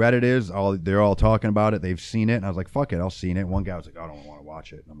the fuck Reddit is. They're all talking about it. They've seen it. And I was like, fuck it, I'll see it. One guy was like, I don't want to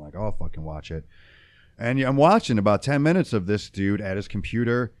watch it. And I'm like, I'll fucking watch it. And I'm watching about 10 minutes of this dude at his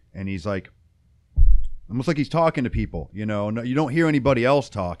computer, and he's like, almost like he's talking to people. You know, no, you don't hear anybody else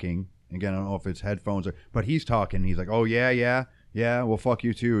talking. Again, I don't know if it's headphones but he's talking. And he's like, oh, yeah, well, fuck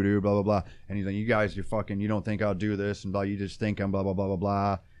you too, dude, blah, blah, blah. And he's like, you guys, you don't think I'll do this, and blah, you just think I'm blah, blah, blah, blah,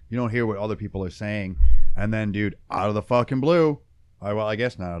 blah. You don't hear what other people are saying. And then, dude, out of the fucking blue, well, I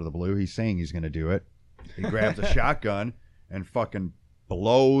guess not out of the blue, he's saying he's going to do it. He grabs a shotgun and fucking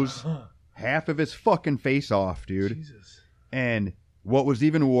blows half of his fucking face off, dude. Jesus. And what was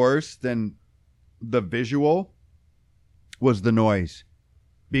even worse than the visual was the noise.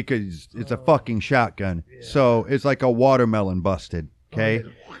 Because it's a fucking shotgun. Yeah. So it's like a watermelon busted, okay?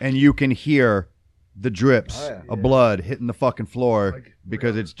 And you can hear the drips of blood hitting the fucking floor Like,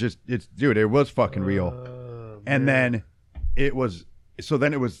 because dude, it was fucking real. And then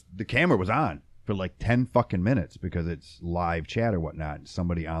the camera was on for like 10 fucking minutes because it's live chat or whatnot. And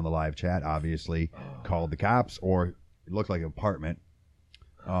somebody on the live chat obviously called the cops, or it looked like an apartment.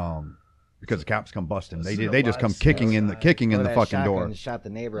 Because the cops come busting. They just come kicking in the That fucking door. shotgun shot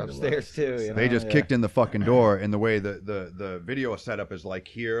the neighbor upstairs too. You know? They just kicked in the fucking door, and the way the video setup is like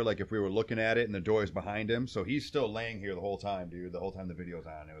here, like if we were looking at it and the door is behind him, so he's still laying here the whole time, dude. The whole time the video's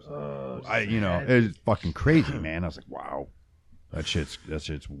on. It was it was fucking crazy, man. I was like, wow, that shit's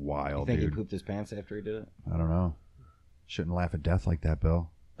You wild, think dude. he pooped his pants after he did it? I don't know. Shouldn't laugh at death like that,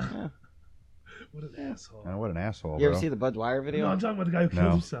 Bill. What an asshole. What an asshole, You bro. ever see the Bud Dwyer video? No, I'm talking about the guy who killed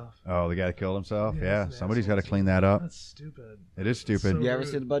No. himself. Oh, the guy that killed himself? Yeah, Yeah, he's an somebody's got to asshole. clean that up. That's stupid. It is stupid. So- You ever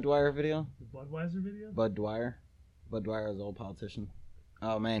see the Bud Dwyer video? The Budweiser video? Bud Dwyer. Bud Dwyer is an old politician.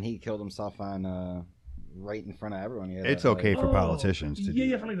 Oh man, he killed himself on right in front of everyone. He had It's that, okay like, for politicians to Yeah, do.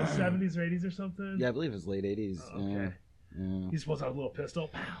 yeah, from like the 70s or 80s or something. Yeah, I believe it's late 80s. Oh, okay. Yeah. He's supposed to have a little pistol.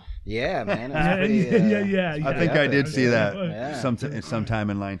 Yeah, man. It was Yeah, pretty, yeah. I think I did see that Yeah. sometime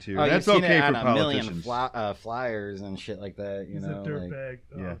in line too. Oh, That's you've seen okay it for on a million politicians. flyers and shit like that. You He's know, a dirtbag. like,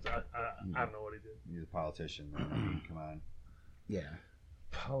 Yeah. I don't know what he did. He's a politician, man. I mean, come on. yeah.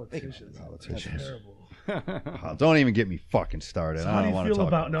 Politicians. Politicians. Terrible. Don't even get me fucking started. So I how do don't you want to feel talk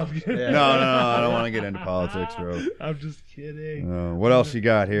about? No, I'm kidding. Yeah. No, I don't want to get into politics, bro. I'm just kidding. What else you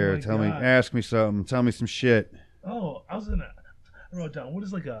got Oh here? my Tell me, God. ask me something. Tell me some shit. Oh, I wrote down. What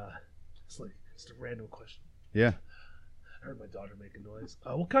is it's like just a random question. Yeah. I heard my daughter make a noise.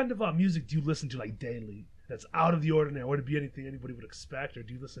 What kind of music do you listen to like daily? That's out of the ordinary. Would it be anything anybody would expect, or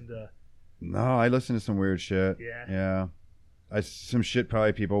do you listen to? No, I listen to some weird shit. Yeah. Yeah. Some shit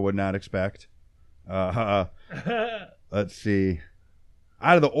probably people would not expect. Let's see.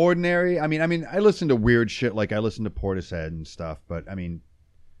 Out of the ordinary. I mean, I listen to weird shit like I listen to Portishead and stuff, but I mean,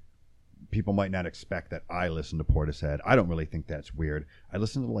 people might not expect that I listen to Portishead. I don't really think that's weird. I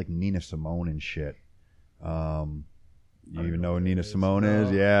listen to like Nina Simone and shit. You even know who Nina Simone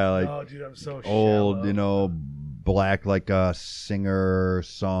is? Yeah, like oh, dude, I'm so old, shallow. you know, black like a singer,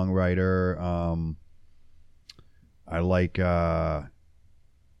 songwriter. I like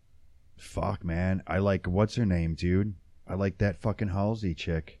fuck, man. I like what's her name, dude? I like that fucking Halsey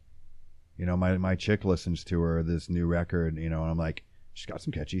chick. You know, my chick listens to her this new record, you know, and I'm like, she's got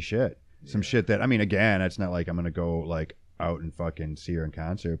some catchy shit. Some shit that, I mean, again, it's not like I'm gonna go like out and fucking see her in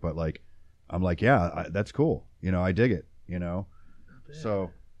concert, but like, I'm like, yeah, that's cool. You know, I dig it. You know,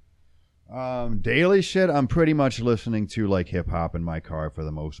 so daily shit. I'm pretty much listening to like hip hop in my car for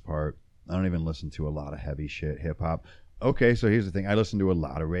the most part. I don't even listen to a lot of heavy shit. Hip hop. Okay, so here's the thing. I listen to a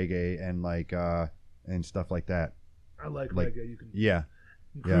lot of reggae and like and stuff like that. I like like- reggae. You can Yeah,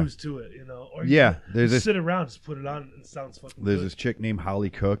 cruise to it, you know. Or you yeah. can There's this sit around, just put it on, and it sounds fucking There's good. this chick named Holly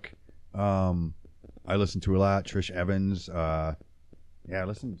Cook. I listen to a lot. Trish Evans. Yeah, I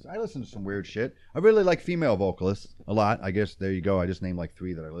listen to some weird shit. I really like female vocalists a lot. I guess there you go. I just named like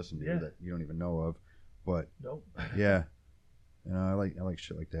 3 that I listen to Yeah. that you don't even know of. But Nope. yeah, you know, I like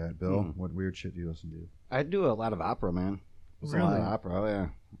shit like that. Bill, Hmm. what weird shit do you listen to? I do a lot of opera, man. There's a lot of opera. Oh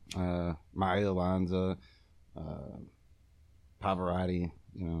yeah, Mario Lanza, Pavarotti.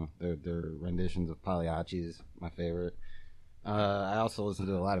 You know, their renditions of Pagliacci's my favorite. I also listen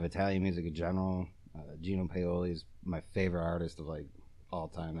to a lot of Italian music in general. Gino Paoli's my favorite artist of like all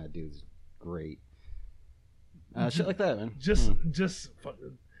time. That dude's great. Shit like that, man. Just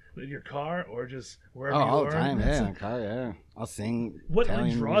fucking in your car or just wherever you all are. the time, That's yeah. it. In the car, yeah. I'll sing. What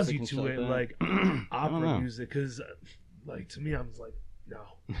Italian draws music you and to shit it, like like know. opera music? Because, like, to me, I'm just like, no.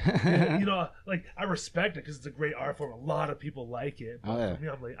 that. You know, like, I respect it because it's a great art form. A lot of people like it. But Oh, yeah. for me,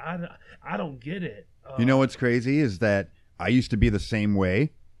 I'm like, I don't get it. You know what's crazy is that I used to be the same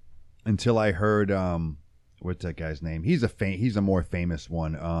way until I heard what's that guy's name? He's a more famous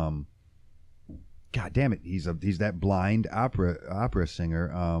one. God damn it, he's that blind opera singer.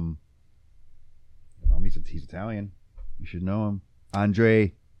 He's Italian. You should know him.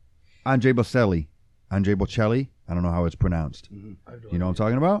 Andre Bocelli. Andre Bocelli. I don't know how it's pronounced. I have no You know what I'm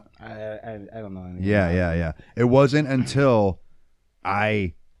idea. talking about? I don't know. Anything Yeah, about yeah, it. yeah. It wasn't until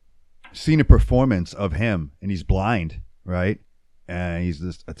I seen a performance of him, and he's blind, right? And he's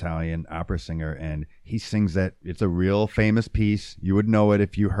this Italian opera singer, and he sings that. It's a real famous piece. You would know it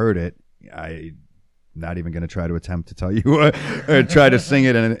if you heard it. I'm not even going to try to attempt to tell you or try to sing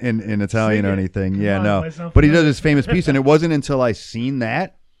it in Italian Sing or it. anything. Come Yeah, on, no. might sound But he does familiar. this famous piece, and it wasn't until I seen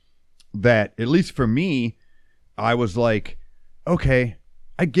that, at least for me, I was like, okay,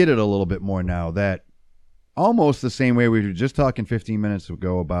 I get it a little bit more now. That almost the same way we were just talking 15 minutes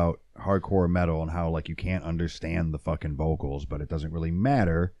ago about hardcore metal and how like you can't understand the fucking vocals, but it doesn't really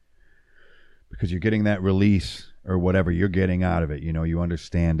matter because you're getting that release or whatever you're getting out of it. You know, you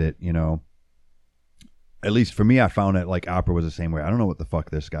understand it, you know. At least for me, I found that like opera was the same way. I don't know what the fuck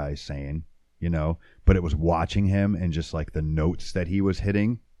this guy is saying, you know, but it was watching him and just like the notes that he was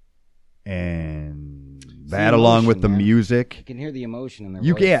hitting and that the along with emotion, the man. music. You can hear the emotion in their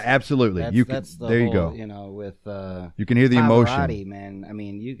You voice. can, yeah, absolutely. That's, You can. that's the There whole, you go. You know, with You can hear the emotion. Pavarotti, man. I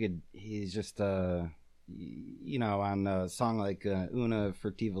mean, he's just you know, on a song like Una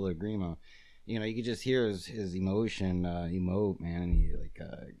Furtiva Lagrima, you know, you could just hear his emotion emote, man, and he like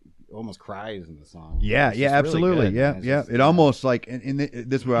almost cries in the song. Yeah, It's yeah, just really absolutely. good, Yeah, man. It's yeah. just, It almost like,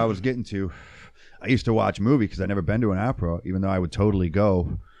 this is where I was getting to. I used to watch movie because I'd never been to an opera, even though I would totally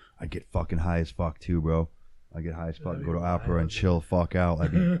go. I'd get fucking high as fuck too, bro. I'd get high as fuck, go to opera and chill fuck out.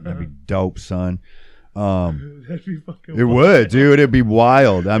 That'd be dope, son. That'd be fucking It wild. would, dude. It'd be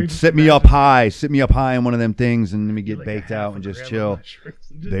wild. Sit me up high in one of them things, and let me get Like baked a half out and a just gram chill. of mushrooms.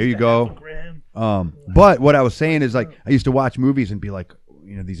 Just There you a go. half a gram. But what I was saying is, like, I used to watch movies and be like,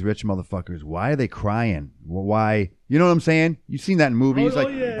 these rich motherfuckers, why are they crying? Why? You know what I'm saying? You've seen that in movies, yeah,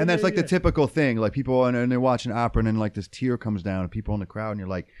 and that's yeah, like the yeah. typical thing. Like people, and they're watching opera, and then like this tear comes down, and people in the crowd, and you're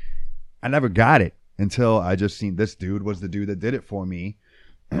like, I never got it until I just seen this dude was the dude that did it for me.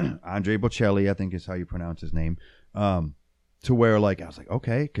 Andre Bocelli, I think is how you pronounce his name. To where like I was like,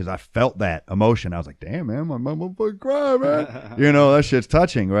 okay, because I felt that emotion. I was like, damn man, my motherfucker cry, man. That shit's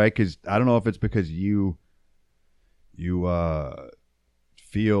touching, right? Because I don't know if it's because you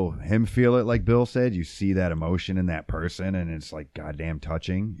feel it, like Bill said. You see that emotion in that person, and it's like goddamn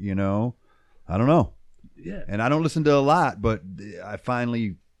touching. I don't know. Yeah. And I don't listen to a lot, but I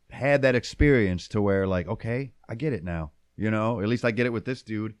finally had that experience to where like, okay, I get it now. At least I get it with this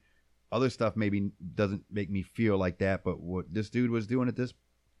dude. Other stuff maybe doesn't make me feel like that, but what this dude was doing at this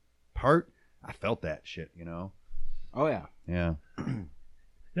part, I felt that shit, Oh yeah. Yeah.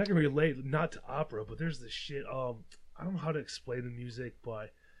 Not gonna relate, not to opera, but there's this shit. I don't know how to explain the music,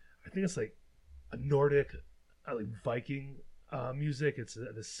 but I think it's like a Nordic, like Viking music. It's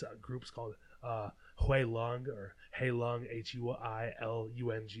this group's called Hui Lung or Heilung,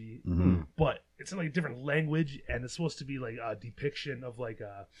 Huilung. Mm-hmm. But it's in like a different language, and it's supposed to be like a depiction of like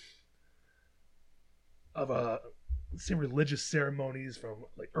say religious ceremonies from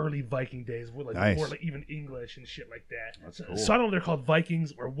like early Viking days, with like Nice. before like even English and shit like that. That's cool. So I don't know if they're called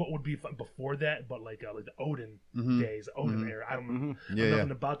Vikings or what would be before that, but like the Odin Mhm. days, Odin Mhm. era. I don't know Mm-hmm. Yeah,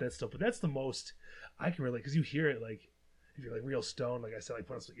 nothing about that stuff, but that's the most I can relate because you hear it like if you're like real stoned, like I said, like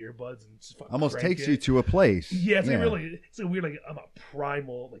put on some earbuds and just fucking Almost crank takes it. you to a place. Yeah, it's like really, it's like weird, like a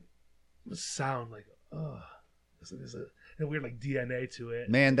primal like sound, like there's a weird like DNA to it.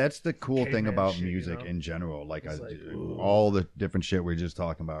 Man, that's the cool thing Caveman about shit, music in general. Like, It's like, ooh. all the different shit we're just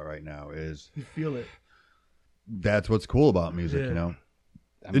talking about right now is You feel it. that's what's cool about music, Yeah.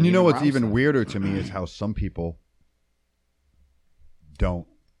 And you know what's even weirder to me is how some people don't.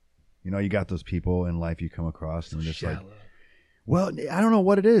 You got those people in life you come across and they're just like, Shallow. well, I don't know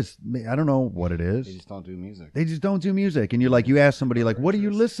what it is. I don't know what it They is. just don't do music. They just don't do music. And you ask somebody like, what do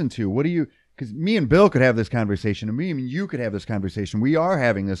you listen to? What do you, because me and Bill could have this conversation and me and you could have this conversation. We are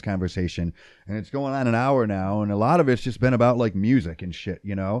having this conversation and it's going on an hour now. And a lot of it's just been about like music and shit,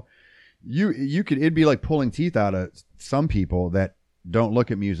 it'd be like pulling teeth out of some people that don't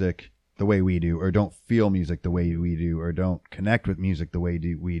look at music the way we do, or don't feel music the way we do, or don't connect with music the way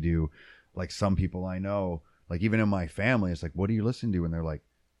we do. Like some people I know, like even in my family, it's like, what do you listen to? And they're like,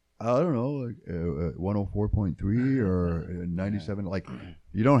 I don't know, like 104.3 or 97. Like,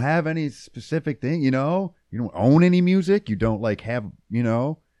 you don't have any specific thing, you don't own any music. You don't like have,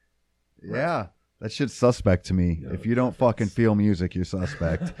 yeah. That shit's suspect to me. Yeah, if you don't fucking feel music, you're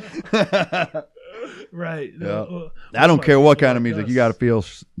suspect. Right. Yeah. I don't care what kind of music. You got to feel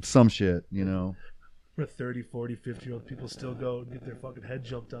some shit, For 30, 40, 50-year-old people still go and get their fucking head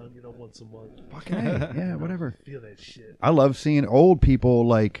jumped on, once a month. Fucking A. Yeah, whatever. Feel that shit. I love seeing old people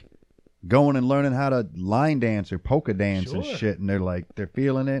like going and learning how to line dance or polka dance and Sure. shit. And they're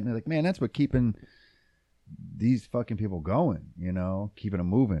feeling it. And they're like, man, that's what keeping these fucking people going, keeping them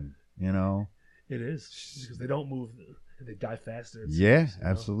moving, It is. Because they don't move and they die faster. it Yeah, seems,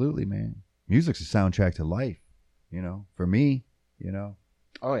 absolutely, man. Music's a soundtrack to life, for me,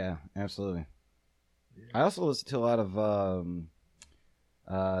 Oh yeah, absolutely. I also listen to a lot of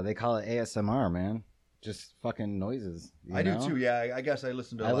they call it ASMR, man. Just fucking noises. you know? Yeah, I guess I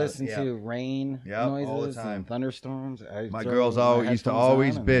listen to I listen to rain Yep, noises all the time. and thunderstorms. My girls used to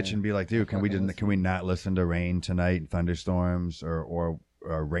always bitch and be like, dude, can we fucking not listen to rain tonight, thunderstorms or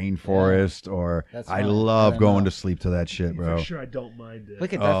rainforest or That's I fine. love Fair going enough. to sleep to that shit, bro. For sure, I don't mind it. We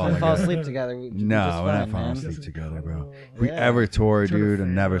could Oh, definitely my fall God. asleep together. No, we're not falling man. asleep together, bro. If We we ever tour, Turn the dude, and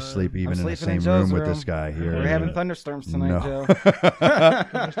fan never on. sleep even I'm in the sleeping in same room Joe's with room. this guy here. We're having thunderstorms tonight, No. Joe.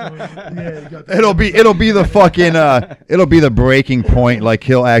 Yeah, you got the- It'll be the fucking it'll be the breaking point. Like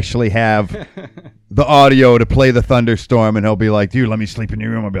he'll actually have the audio to play the thunderstorm, and he'll be like, "Dude, let me sleep in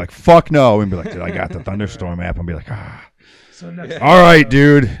your room." I'll be like, "Fuck no," and be like, "Dude, I got the thunderstorm app." I'll be like, "Ah, So next all right,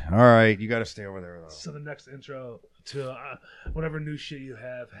 dude, all right, you got to stay over there though." So the next intro to whatever new shit you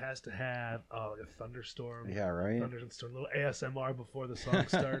have has to have like a thunderstorm. Yeah, right. Thunderstorm, a little ASMR before the song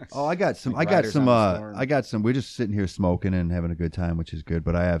starts. Oh, I got some. Like I got Riders some. on the Storm. I got some. We're just sitting here smoking and having a good time, which is good.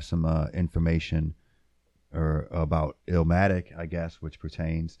 But I have some information or about Illmatic, I guess, which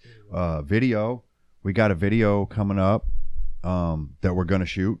pertains video. We got a video coming up that we're gonna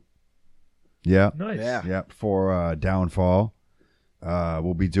shoot. Yeah. Nice. Yeah. Yep, for Downfall.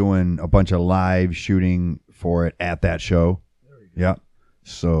 We'll be doing a bunch of live shooting for it at that show. Yeah.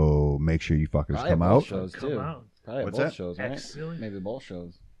 So make sure you fuckers Probably come at out. both shows Come too. out. Probably at What's both that? shows, right? Excellent. Maybe both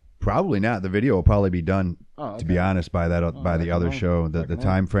shows. Probably not. The video will probably be done. Oh, To be honest, by the I other know. show, the Fucking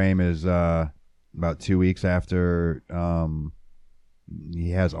time frame is about 2 weeks after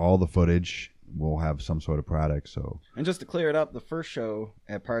he has all the footage. We'll have some sort of product. So And just to clear it up, the first show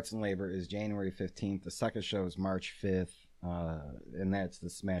at Parts and Labor is January 15th. The second show is March 5th. And that's the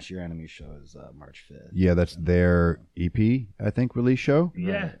Smash Your Enemy show is March 5th. yeah, that's their EP, I think, release show.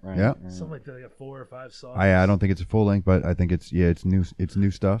 Yeah. Right, Yeah. right. Something like that. Like 4 or 5 songs. I don't think it's a full length, but I think it's new. It's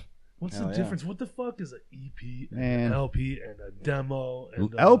new stuff. What's Hell the yeah. difference? What the fuck is an EP, and Man. an LP, and a demo?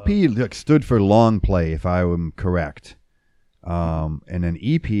 And, LP stood for long play, if I am correct. And an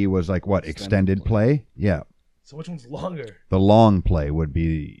EP was like what, Extended extended play? Yeah, So which one's longer? the long play would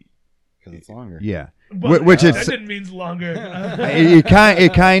be Because it's longer. yeah. But Which that is didn't mean longer. it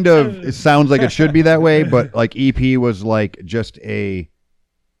kind of it sounds like it should be that way, but like EP was like just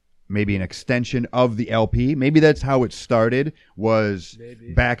maybe an extension of the LP. Maybe that's how it started. Was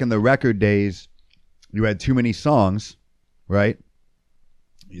Maybe. back in the record days, you had too many songs, right?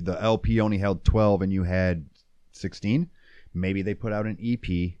 The LP only held 12 and you had 16. Maybe they put out an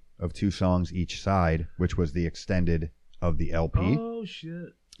EP of 2 songs each side, which was the extended of the LP. Oh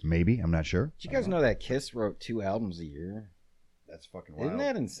shit! Maybe, I'm not sure. Did you guys know that Kiss wrote 2 albums a year? That's fucking Isn't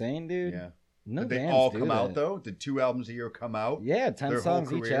that insane, dude? Yeah. No Did they bands all do come that. out though? Did 2 albums a year come out? Yeah, 10 Their whole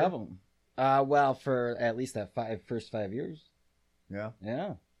songs each career? album. Well, for at least that first 5 years. Yeah.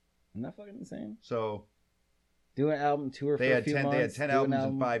 Yeah. Isn't that fucking insane? So Do an album tour they for a had few 10. months. They had 10 do an albums in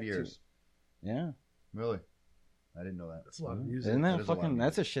album, 5 years. Yeah. Really? I didn't know that. That's a lot of music. Isn't That that is a lot of fucking? music.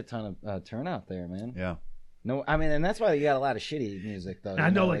 That's a shit ton of turnout there, man. Yeah. No, I mean, and that's why you got a lot of shitty music though. I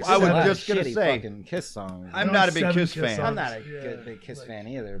know, like, there's I was a lot of just gonna shitty say, fucking Kiss songs. I'm No, not a big 7 Kiss Kiss fan. songs. I'm not a Yeah, good big Kiss like- fan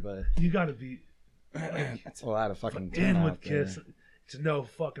either, but You gotta be that's a lot of fucking in turnout with there. Kiss to know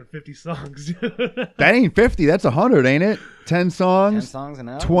fucking 50 songs. That ain't 50. That's 100, ain't it? 10 10 songs, songs an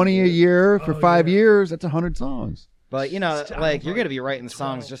album, 20 a dude. year for Oh, 5 yeah. years. That's 100 songs. But you know, Stop, like you're like, gonna be writing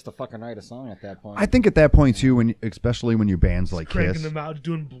songs 12. just to fucking write a song at that point. I think at that point too, especially when your band's like Cranking Kiss, them out,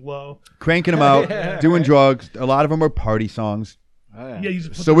 doing blow. cranking them out, Yeah. doing drugs. A lot of them are party songs. Oh, Yeah, you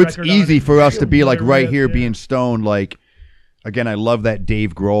just put So the it's record on easy and for us to be like whatever right it is, here yeah. being stoned. Like, again, I love that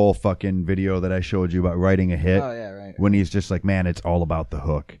Dave Grohl fucking video that I showed you about writing a hit. Oh yeah, right. When he's just like, man, it's all about the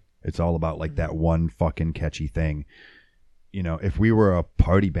hook. It's all about like that one fucking catchy thing. You know, if we were a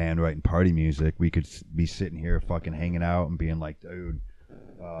party band writing party music, we could be sitting here fucking hanging out and being like, dude,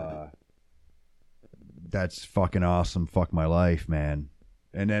 that's fucking awesome. Fuck my life, man.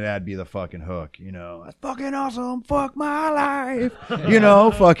 And then that'd be the fucking hook, you know. That's fucking awesome. Fuck my life. You know,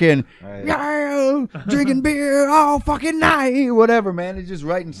 fucking, Right. yeah, drinking beer all fucking night. Whatever, man. It's just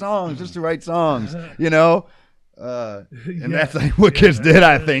writing songs just to write songs, you know. And Yeah. that's like what Kiss did,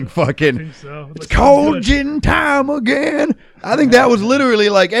 I think. I Fucking, think so. it's Like, cold good. gin time again. I think that was literally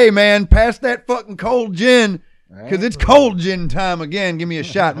like, hey, man, pass that fucking cold gin. Right? Because it's cold gin time again. Give me a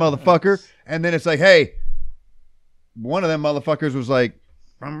shot, motherfucker. And then it's like, hey, one of them motherfuckers was like,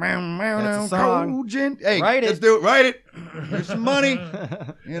 a song. cold gin. Hey, Write let's it. do it. Write it. There's some money.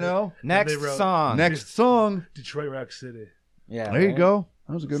 You know. Next They wrote- song. Next song. Detroit Rock City. Yeah. There you right? go.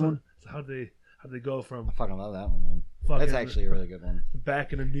 That was a good So- one. so how'd they go from I fucking love that one, man. fucking That's actually a really good one.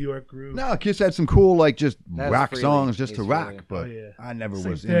 back in a New York groove? No, Kiss had some cool, like, just That's rock freely- songs just to it's rock, freely- but Oh, yeah. I never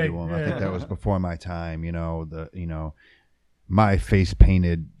Same was thing, into them. I yeah. think that was before my time. You know, my face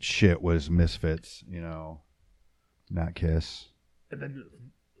painted shit was Misfits. You know, not Kiss. And then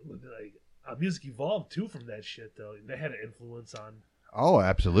like music evolved too from that shit though. They had an influence on Oh,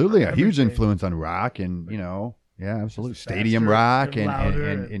 absolutely, a huge Everything. influence on rock, and you know, yeah, absolutely, Just stadium faster rock, and and louder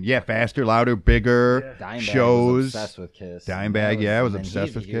and yeah, faster, louder, bigger. Yeah. Dimebag Shows. was obsessed with Kiss. Dimebag, yeah, was and obsessed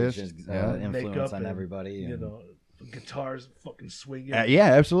he's with a huge, Kiss. uh, Yeah. influence Makeup on and, everybody. you and- know, guitars fucking swinging. Yeah,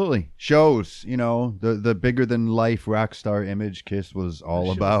 absolutely. Shows, you know, the bigger than life rock star image Kiss was all That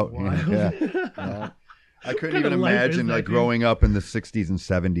shit about. was you know, wild. yeah. I couldn't kind of even life is imagine that, like dude? growing up in the 60s and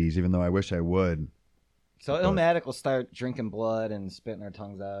 70s, even though I wish I would. So Illmatic will start drinking blood and spitting our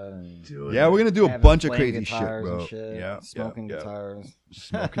tongues out and Dude, Yeah, we're gonna do a having bunch of flame crazy shit, guitars bro. and shit, Yeah, smoking yeah. guitars.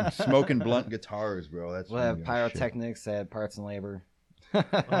 Smoking blunt guitars, bro. That's We'll have shit. pyrotechnics at Parts and Labor. Oh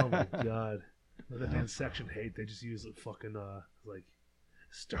my god. The band Section Hate, they just use fucking like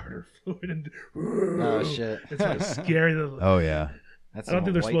starter fluid and Oh shit! It's like scary. Oh yeah. That's I don't some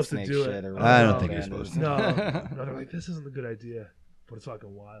think they're White supposed to Snake do shit it. or I don't whatever think the you're band supposed is. no, they're like, this isn't a good idea, but it's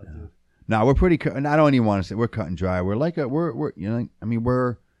fucking wild, dude. No, we're pretty. And I don't even want to say we're cut and dry. We're like we're you know, I mean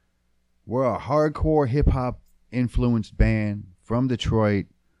we're a hardcore hip hop influenced band from Detroit,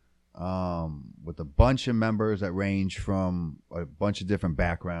 with a bunch of members that range from a bunch of different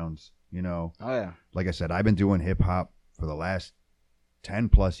backgrounds. You know, Oh yeah. like I said, I've been doing hip hop for the last 10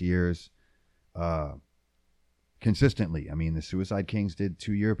 plus years, consistently. I mean, the Suicide Kings did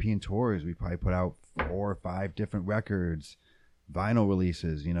 2 European tours. We probably put out 4 or 5 different records, vinyl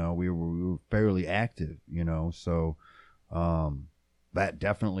releases. You know, we were fairly active. You know, so that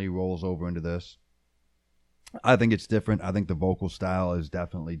definitely rolls over into this. I think it's different. I think the vocal style is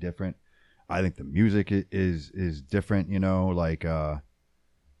definitely different. I think the music is different. You know, like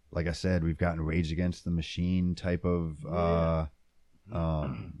I said, we've gotten Rage Against the Machine type of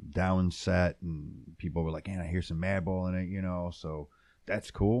down set, and people were like, "Man, I hear some Madball in it," you know. So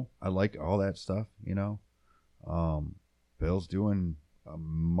that's cool. I like all that stuff, you know. Bill's doing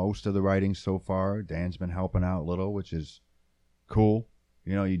most of the writing so far. Dan's been helping out a little, which is cool.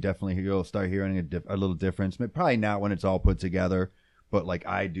 You know, you'll start hearing a little difference. Probably not when it's all put together, but like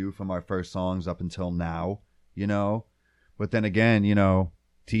I do from our first songs up until now, you know. But then again, you know,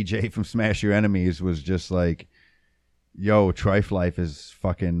 TJ from Smash Your Enemies was just like, "Yo, Trife Life is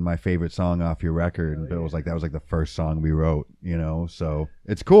fucking my favorite song off your record." And Bill was like, that was like the first song we wrote, you know. So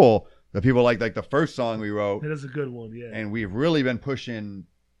it's cool that people like the first song we wrote. That is a good one, yeah. And we've really been pushing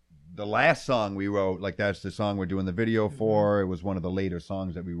the last song we wrote. Like, that's the song we're doing the video for. It was one of the later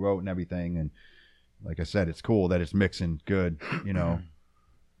songs that we wrote and everything. And like I said, it's cool that it's mixing good, you know.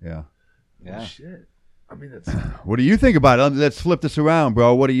 Yeah. Yeah. Oh, shit. I mean, that's What do you think about it? Let's flip this around,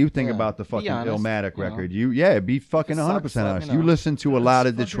 bro. What do you think Yeah, about the be fucking honest, Illmatic you know. record? Be fucking If it 100% sucks, let me honest. know. You listen to a lot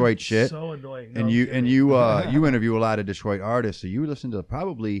of That's Detroit fucking shit. So annoying. And you interview a lot of Detroit artists, so you listen to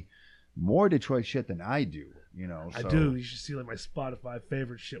probably more Detroit shit than I do. You know, so. I do. You should see like my Spotify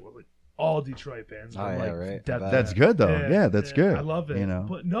favorite shit with like all Detroit bands. Oh, from, yeah, like, right. Death That's That's good though. Yeah, that's good. I love it. You know,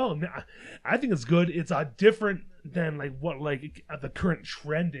 But no, I think it's good. It's different than like what like the current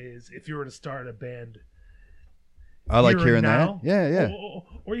trend is. If you were to start a band, I like here hearing and that. now, Yeah, yeah.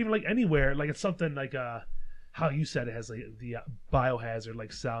 or even like anywhere. Like it's something like how you said it has like the Biohazard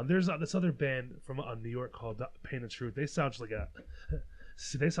like sound. There's this other band from New York called Pain of Truth. They sound just like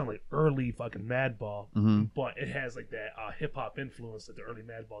they sound like early fucking Madball, but it has like that hip hop influence that the early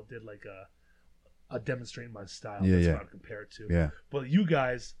Madball did, like a demonstrating my style. Yeah, That's yeah. what I would compare it to. Yeah. But you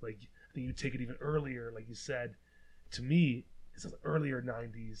guys, like, I think you take it even earlier, like you said. To me, it's like earlier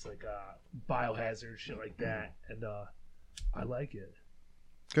 '90s, like Biohazard shit like that, and I like it.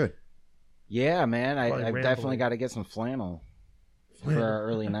 Good. Yeah, man. Like I've rambling. definitely got to get some flannel for our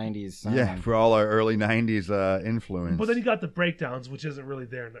early '90s sound. Yeah, for all our early '90s influence. But then you got the breakdowns, which isn't really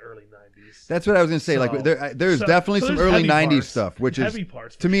there in the early '90s. That's what I was gonna say. So- Like, there's so- definitely so some there's early heavy '90s parts. stuff, which is Heavy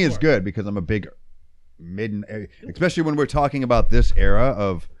parts to for me is sure. good because I'm a big especially when we're talking about this era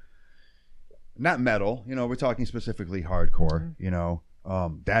of not metal. You know, we're talking specifically hardcore. You know,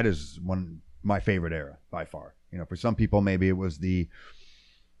 that is my favorite era by far. You know, for some people maybe it was the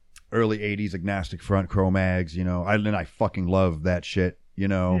early '80s Agnostic Front, Cro-Mags. You know, I fucking love that shit. You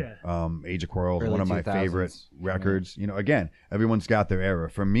know, Age of Quarrels, Early one of my 2000s. favorite records. You know, again, everyone's got their era.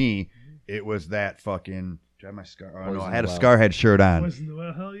 For me, it was that fucking. Do I have my scar? Oh no, Poison I had a Well. Scarhead shirt on.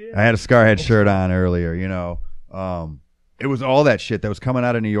 Well, hell yeah. I had a Scarhead shirt on earlier. You know, it was all that shit that was coming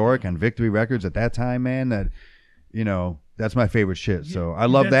out of New York on Victory Records at that time, man. That, you know, that's my favorite shit. So I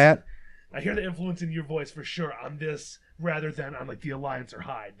love that. I hear the influence in your voice for sure on this, rather than on like the Alliance or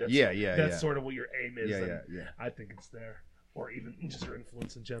Hyde. That's, Yeah. That's sort of what your aim is. Yeah, and yeah. I think it's there, or even just your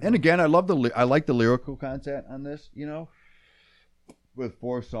influence in general. And again, I like the lyrical content on this. You know, with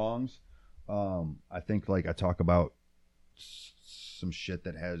 4 songs, I think like I talk about some shit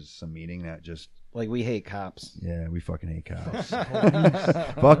that has some meaning that just. Like, we hate cops. Yeah, we fucking hate cops.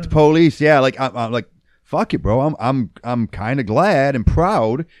 Fuck the police. Yeah, like I'm like, fuck it, bro. I'm kind of glad and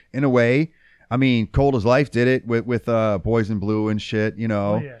proud in a way. I mean, Cold as Life did it with Boys in Blue and shit, you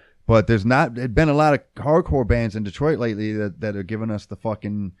know. Oh, yeah. But there's been a lot of hardcore bands in Detroit lately that are giving us the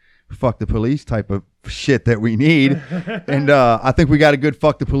fucking fuck the police type of shit that we need. And I think we got a good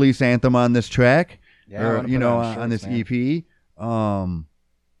fuck the police anthem on this track, Yeah, I or wanna you put it know, on on this shirts, EP.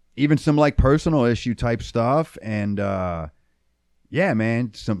 Even some like personal issue type stuff, and yeah,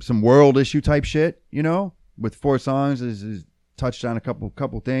 man, some world issue type shit. You know, with 4 songs is touched on a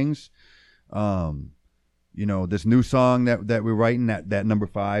couple things. You know, this new song that we're writing, that number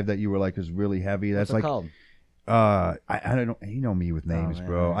 5 that you were like is really heavy. That's What's it like called? I don't know, you know me with names, man.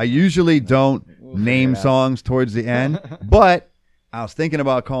 bro. I usually don't We'll figure name it out. songs towards the end, but I was thinking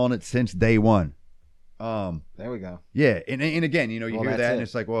about calling it Since Day One. There we go. Yeah, and again, you know, you Well, hear that's that and it.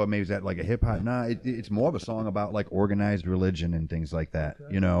 it's like, well, maybe is that like a hip hop? Nah, it's more of a song about like organized religion and things like that.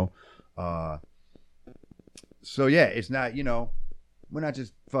 Okay. You know, So yeah, it's not, we're not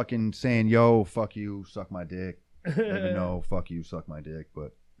just fucking saying, yo, fuck you, suck my dick. Even though, fuck you, suck my dick.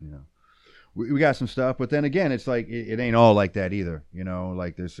 But, we got some stuff. But then again, it's like, it ain't all like that either.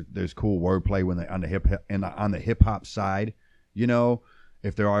 Like there's cool wordplay when on the hip hop side,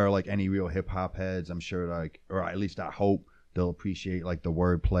 if there are like any real hip hop heads, I'm sure like, or at least I hope they'll appreciate like the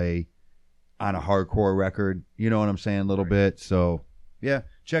wordplay on a hardcore record. You know what I'm saying? A little bit. So yeah,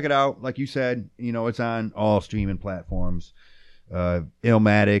 check it out. Like you said, it's on all streaming platforms.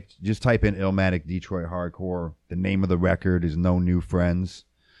 Illmatic, just type in Illmatic Detroit Hardcore. The name of the record is No New Friends.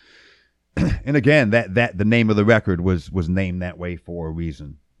 And again, that the name of the record was named that way for a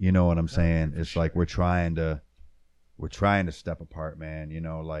reason. You know what I'm saying? It's like we're trying to step apart, man.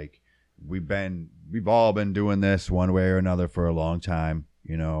 Like we've all been doing this one way or another for a long time.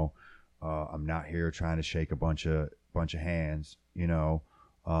 I'm not here trying to shake a bunch of hands.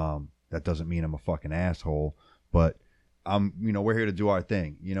 That doesn't mean I'm a fucking asshole, but we're here to do our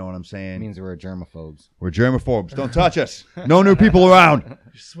thing. You know what I'm saying? It means we're germaphobes. We're germaphobes. Don't touch us. No new people around. You're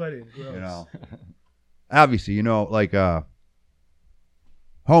sweating. Gross. Obviously, like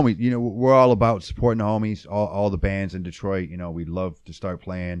homies. We're all about supporting the homies. All the bands in Detroit. We'd love to start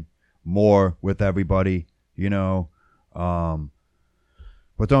playing more with everybody. But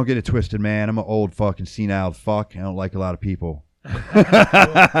don't get it twisted, man. I'm an old fucking senile fuck. I don't like a lot of people.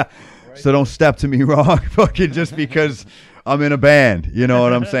 So don't step to me wrong, fucking just because I'm in a band. You know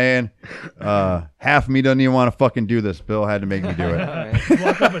what I'm saying? Half of me doesn't even want to fucking do this. Bill had to make me do it.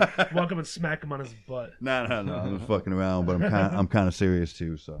 Walk up and smack him on his butt. No. I'm just fucking around, but I'm kind of serious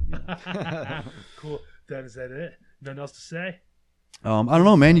too. So. Cool. Is that it? Nothing else to say? I don't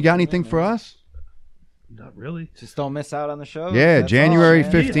know, man. You got anything for us? Not really. Just don't miss out on the show. Yeah, That's January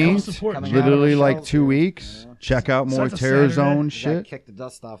all, man. 15th. Coming Literally out like of the 2 shells weeks. here. Check out more it's a Terror Saturday. Zone You gotta shit. kick the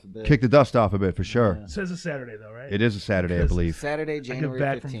dust off a bit. Kick the dust off a bit for sure. So it's a Saturday though, right? It is a Saturday, I Because believe. Saturday, I get January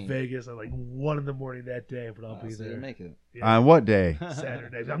back 15th. from Vegas at like 1 in the morning that day, but I'll be So there. you make it. Yeah. On what day?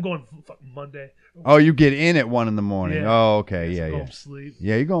 Saturday. I'm going fucking Monday. Oh, you get in at 1 in the morning. Yeah. Oh, okay. Just Yeah, go yeah. home, sleep.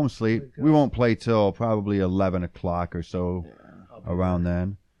 Yeah, you go home sleep. There you go. We won't play till probably 11 o'clock or so I'll be around there.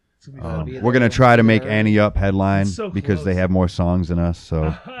 then. It's gonna be fun. be We're going to there. try to Be make there. Annie Up headline It's so because they close. have more songs than us. So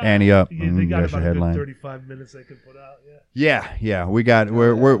Annie Up, Yeah, they you got guys should about a good headline. 35 minutes they can put out. Yeah. Yeah.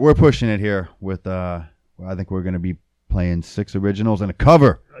 We're pushing it here with I think we're going to be playing 6 originals and a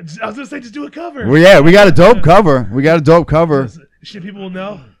cover. I was gonna say just do a cover. Well, yeah, we got a dope cover. Shit, people will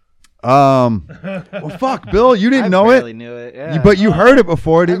know. Well, fuck, Bill, you didn't I know barely it, knew it. Yeah. but you heard it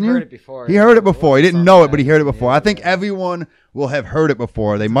before, didn't I've you? heard it before. He heard it before. He didn't know it, but he heard it Yeah, before. I think yeah. everyone will have heard it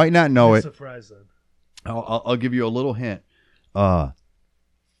before. They might not know it. Surprise then. I'll give you a little hint.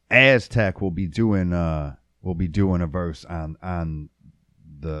 Aztec will be doing a verse on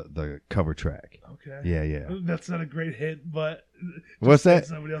the cover track. Okay. Yeah. That's not a great hint, but What's that?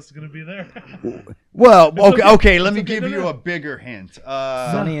 somebody else is gonna be there. Well, It's okay. Let me okay. give No, you no. a bigger hint.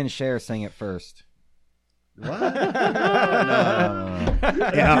 Sonny and Cher sing it first. What? No.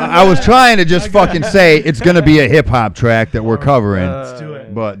 Yeah, I was trying to just fucking say it's gonna be a hip hop track that we're covering, Let's do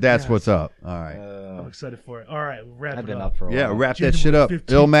it. but that's Yes. what's up. All right. I'm excited for it. All right, we'll wrap I've it been up. up for a while. Yeah, wrap January that shit up. 15th.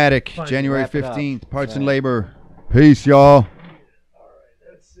 Illmatic, Fine. January Wrap it up. 15th. Parts and Right. labor. Peace, y'all.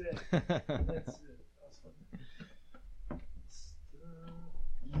 That's it. That's it.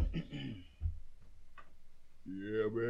 Yeah, man.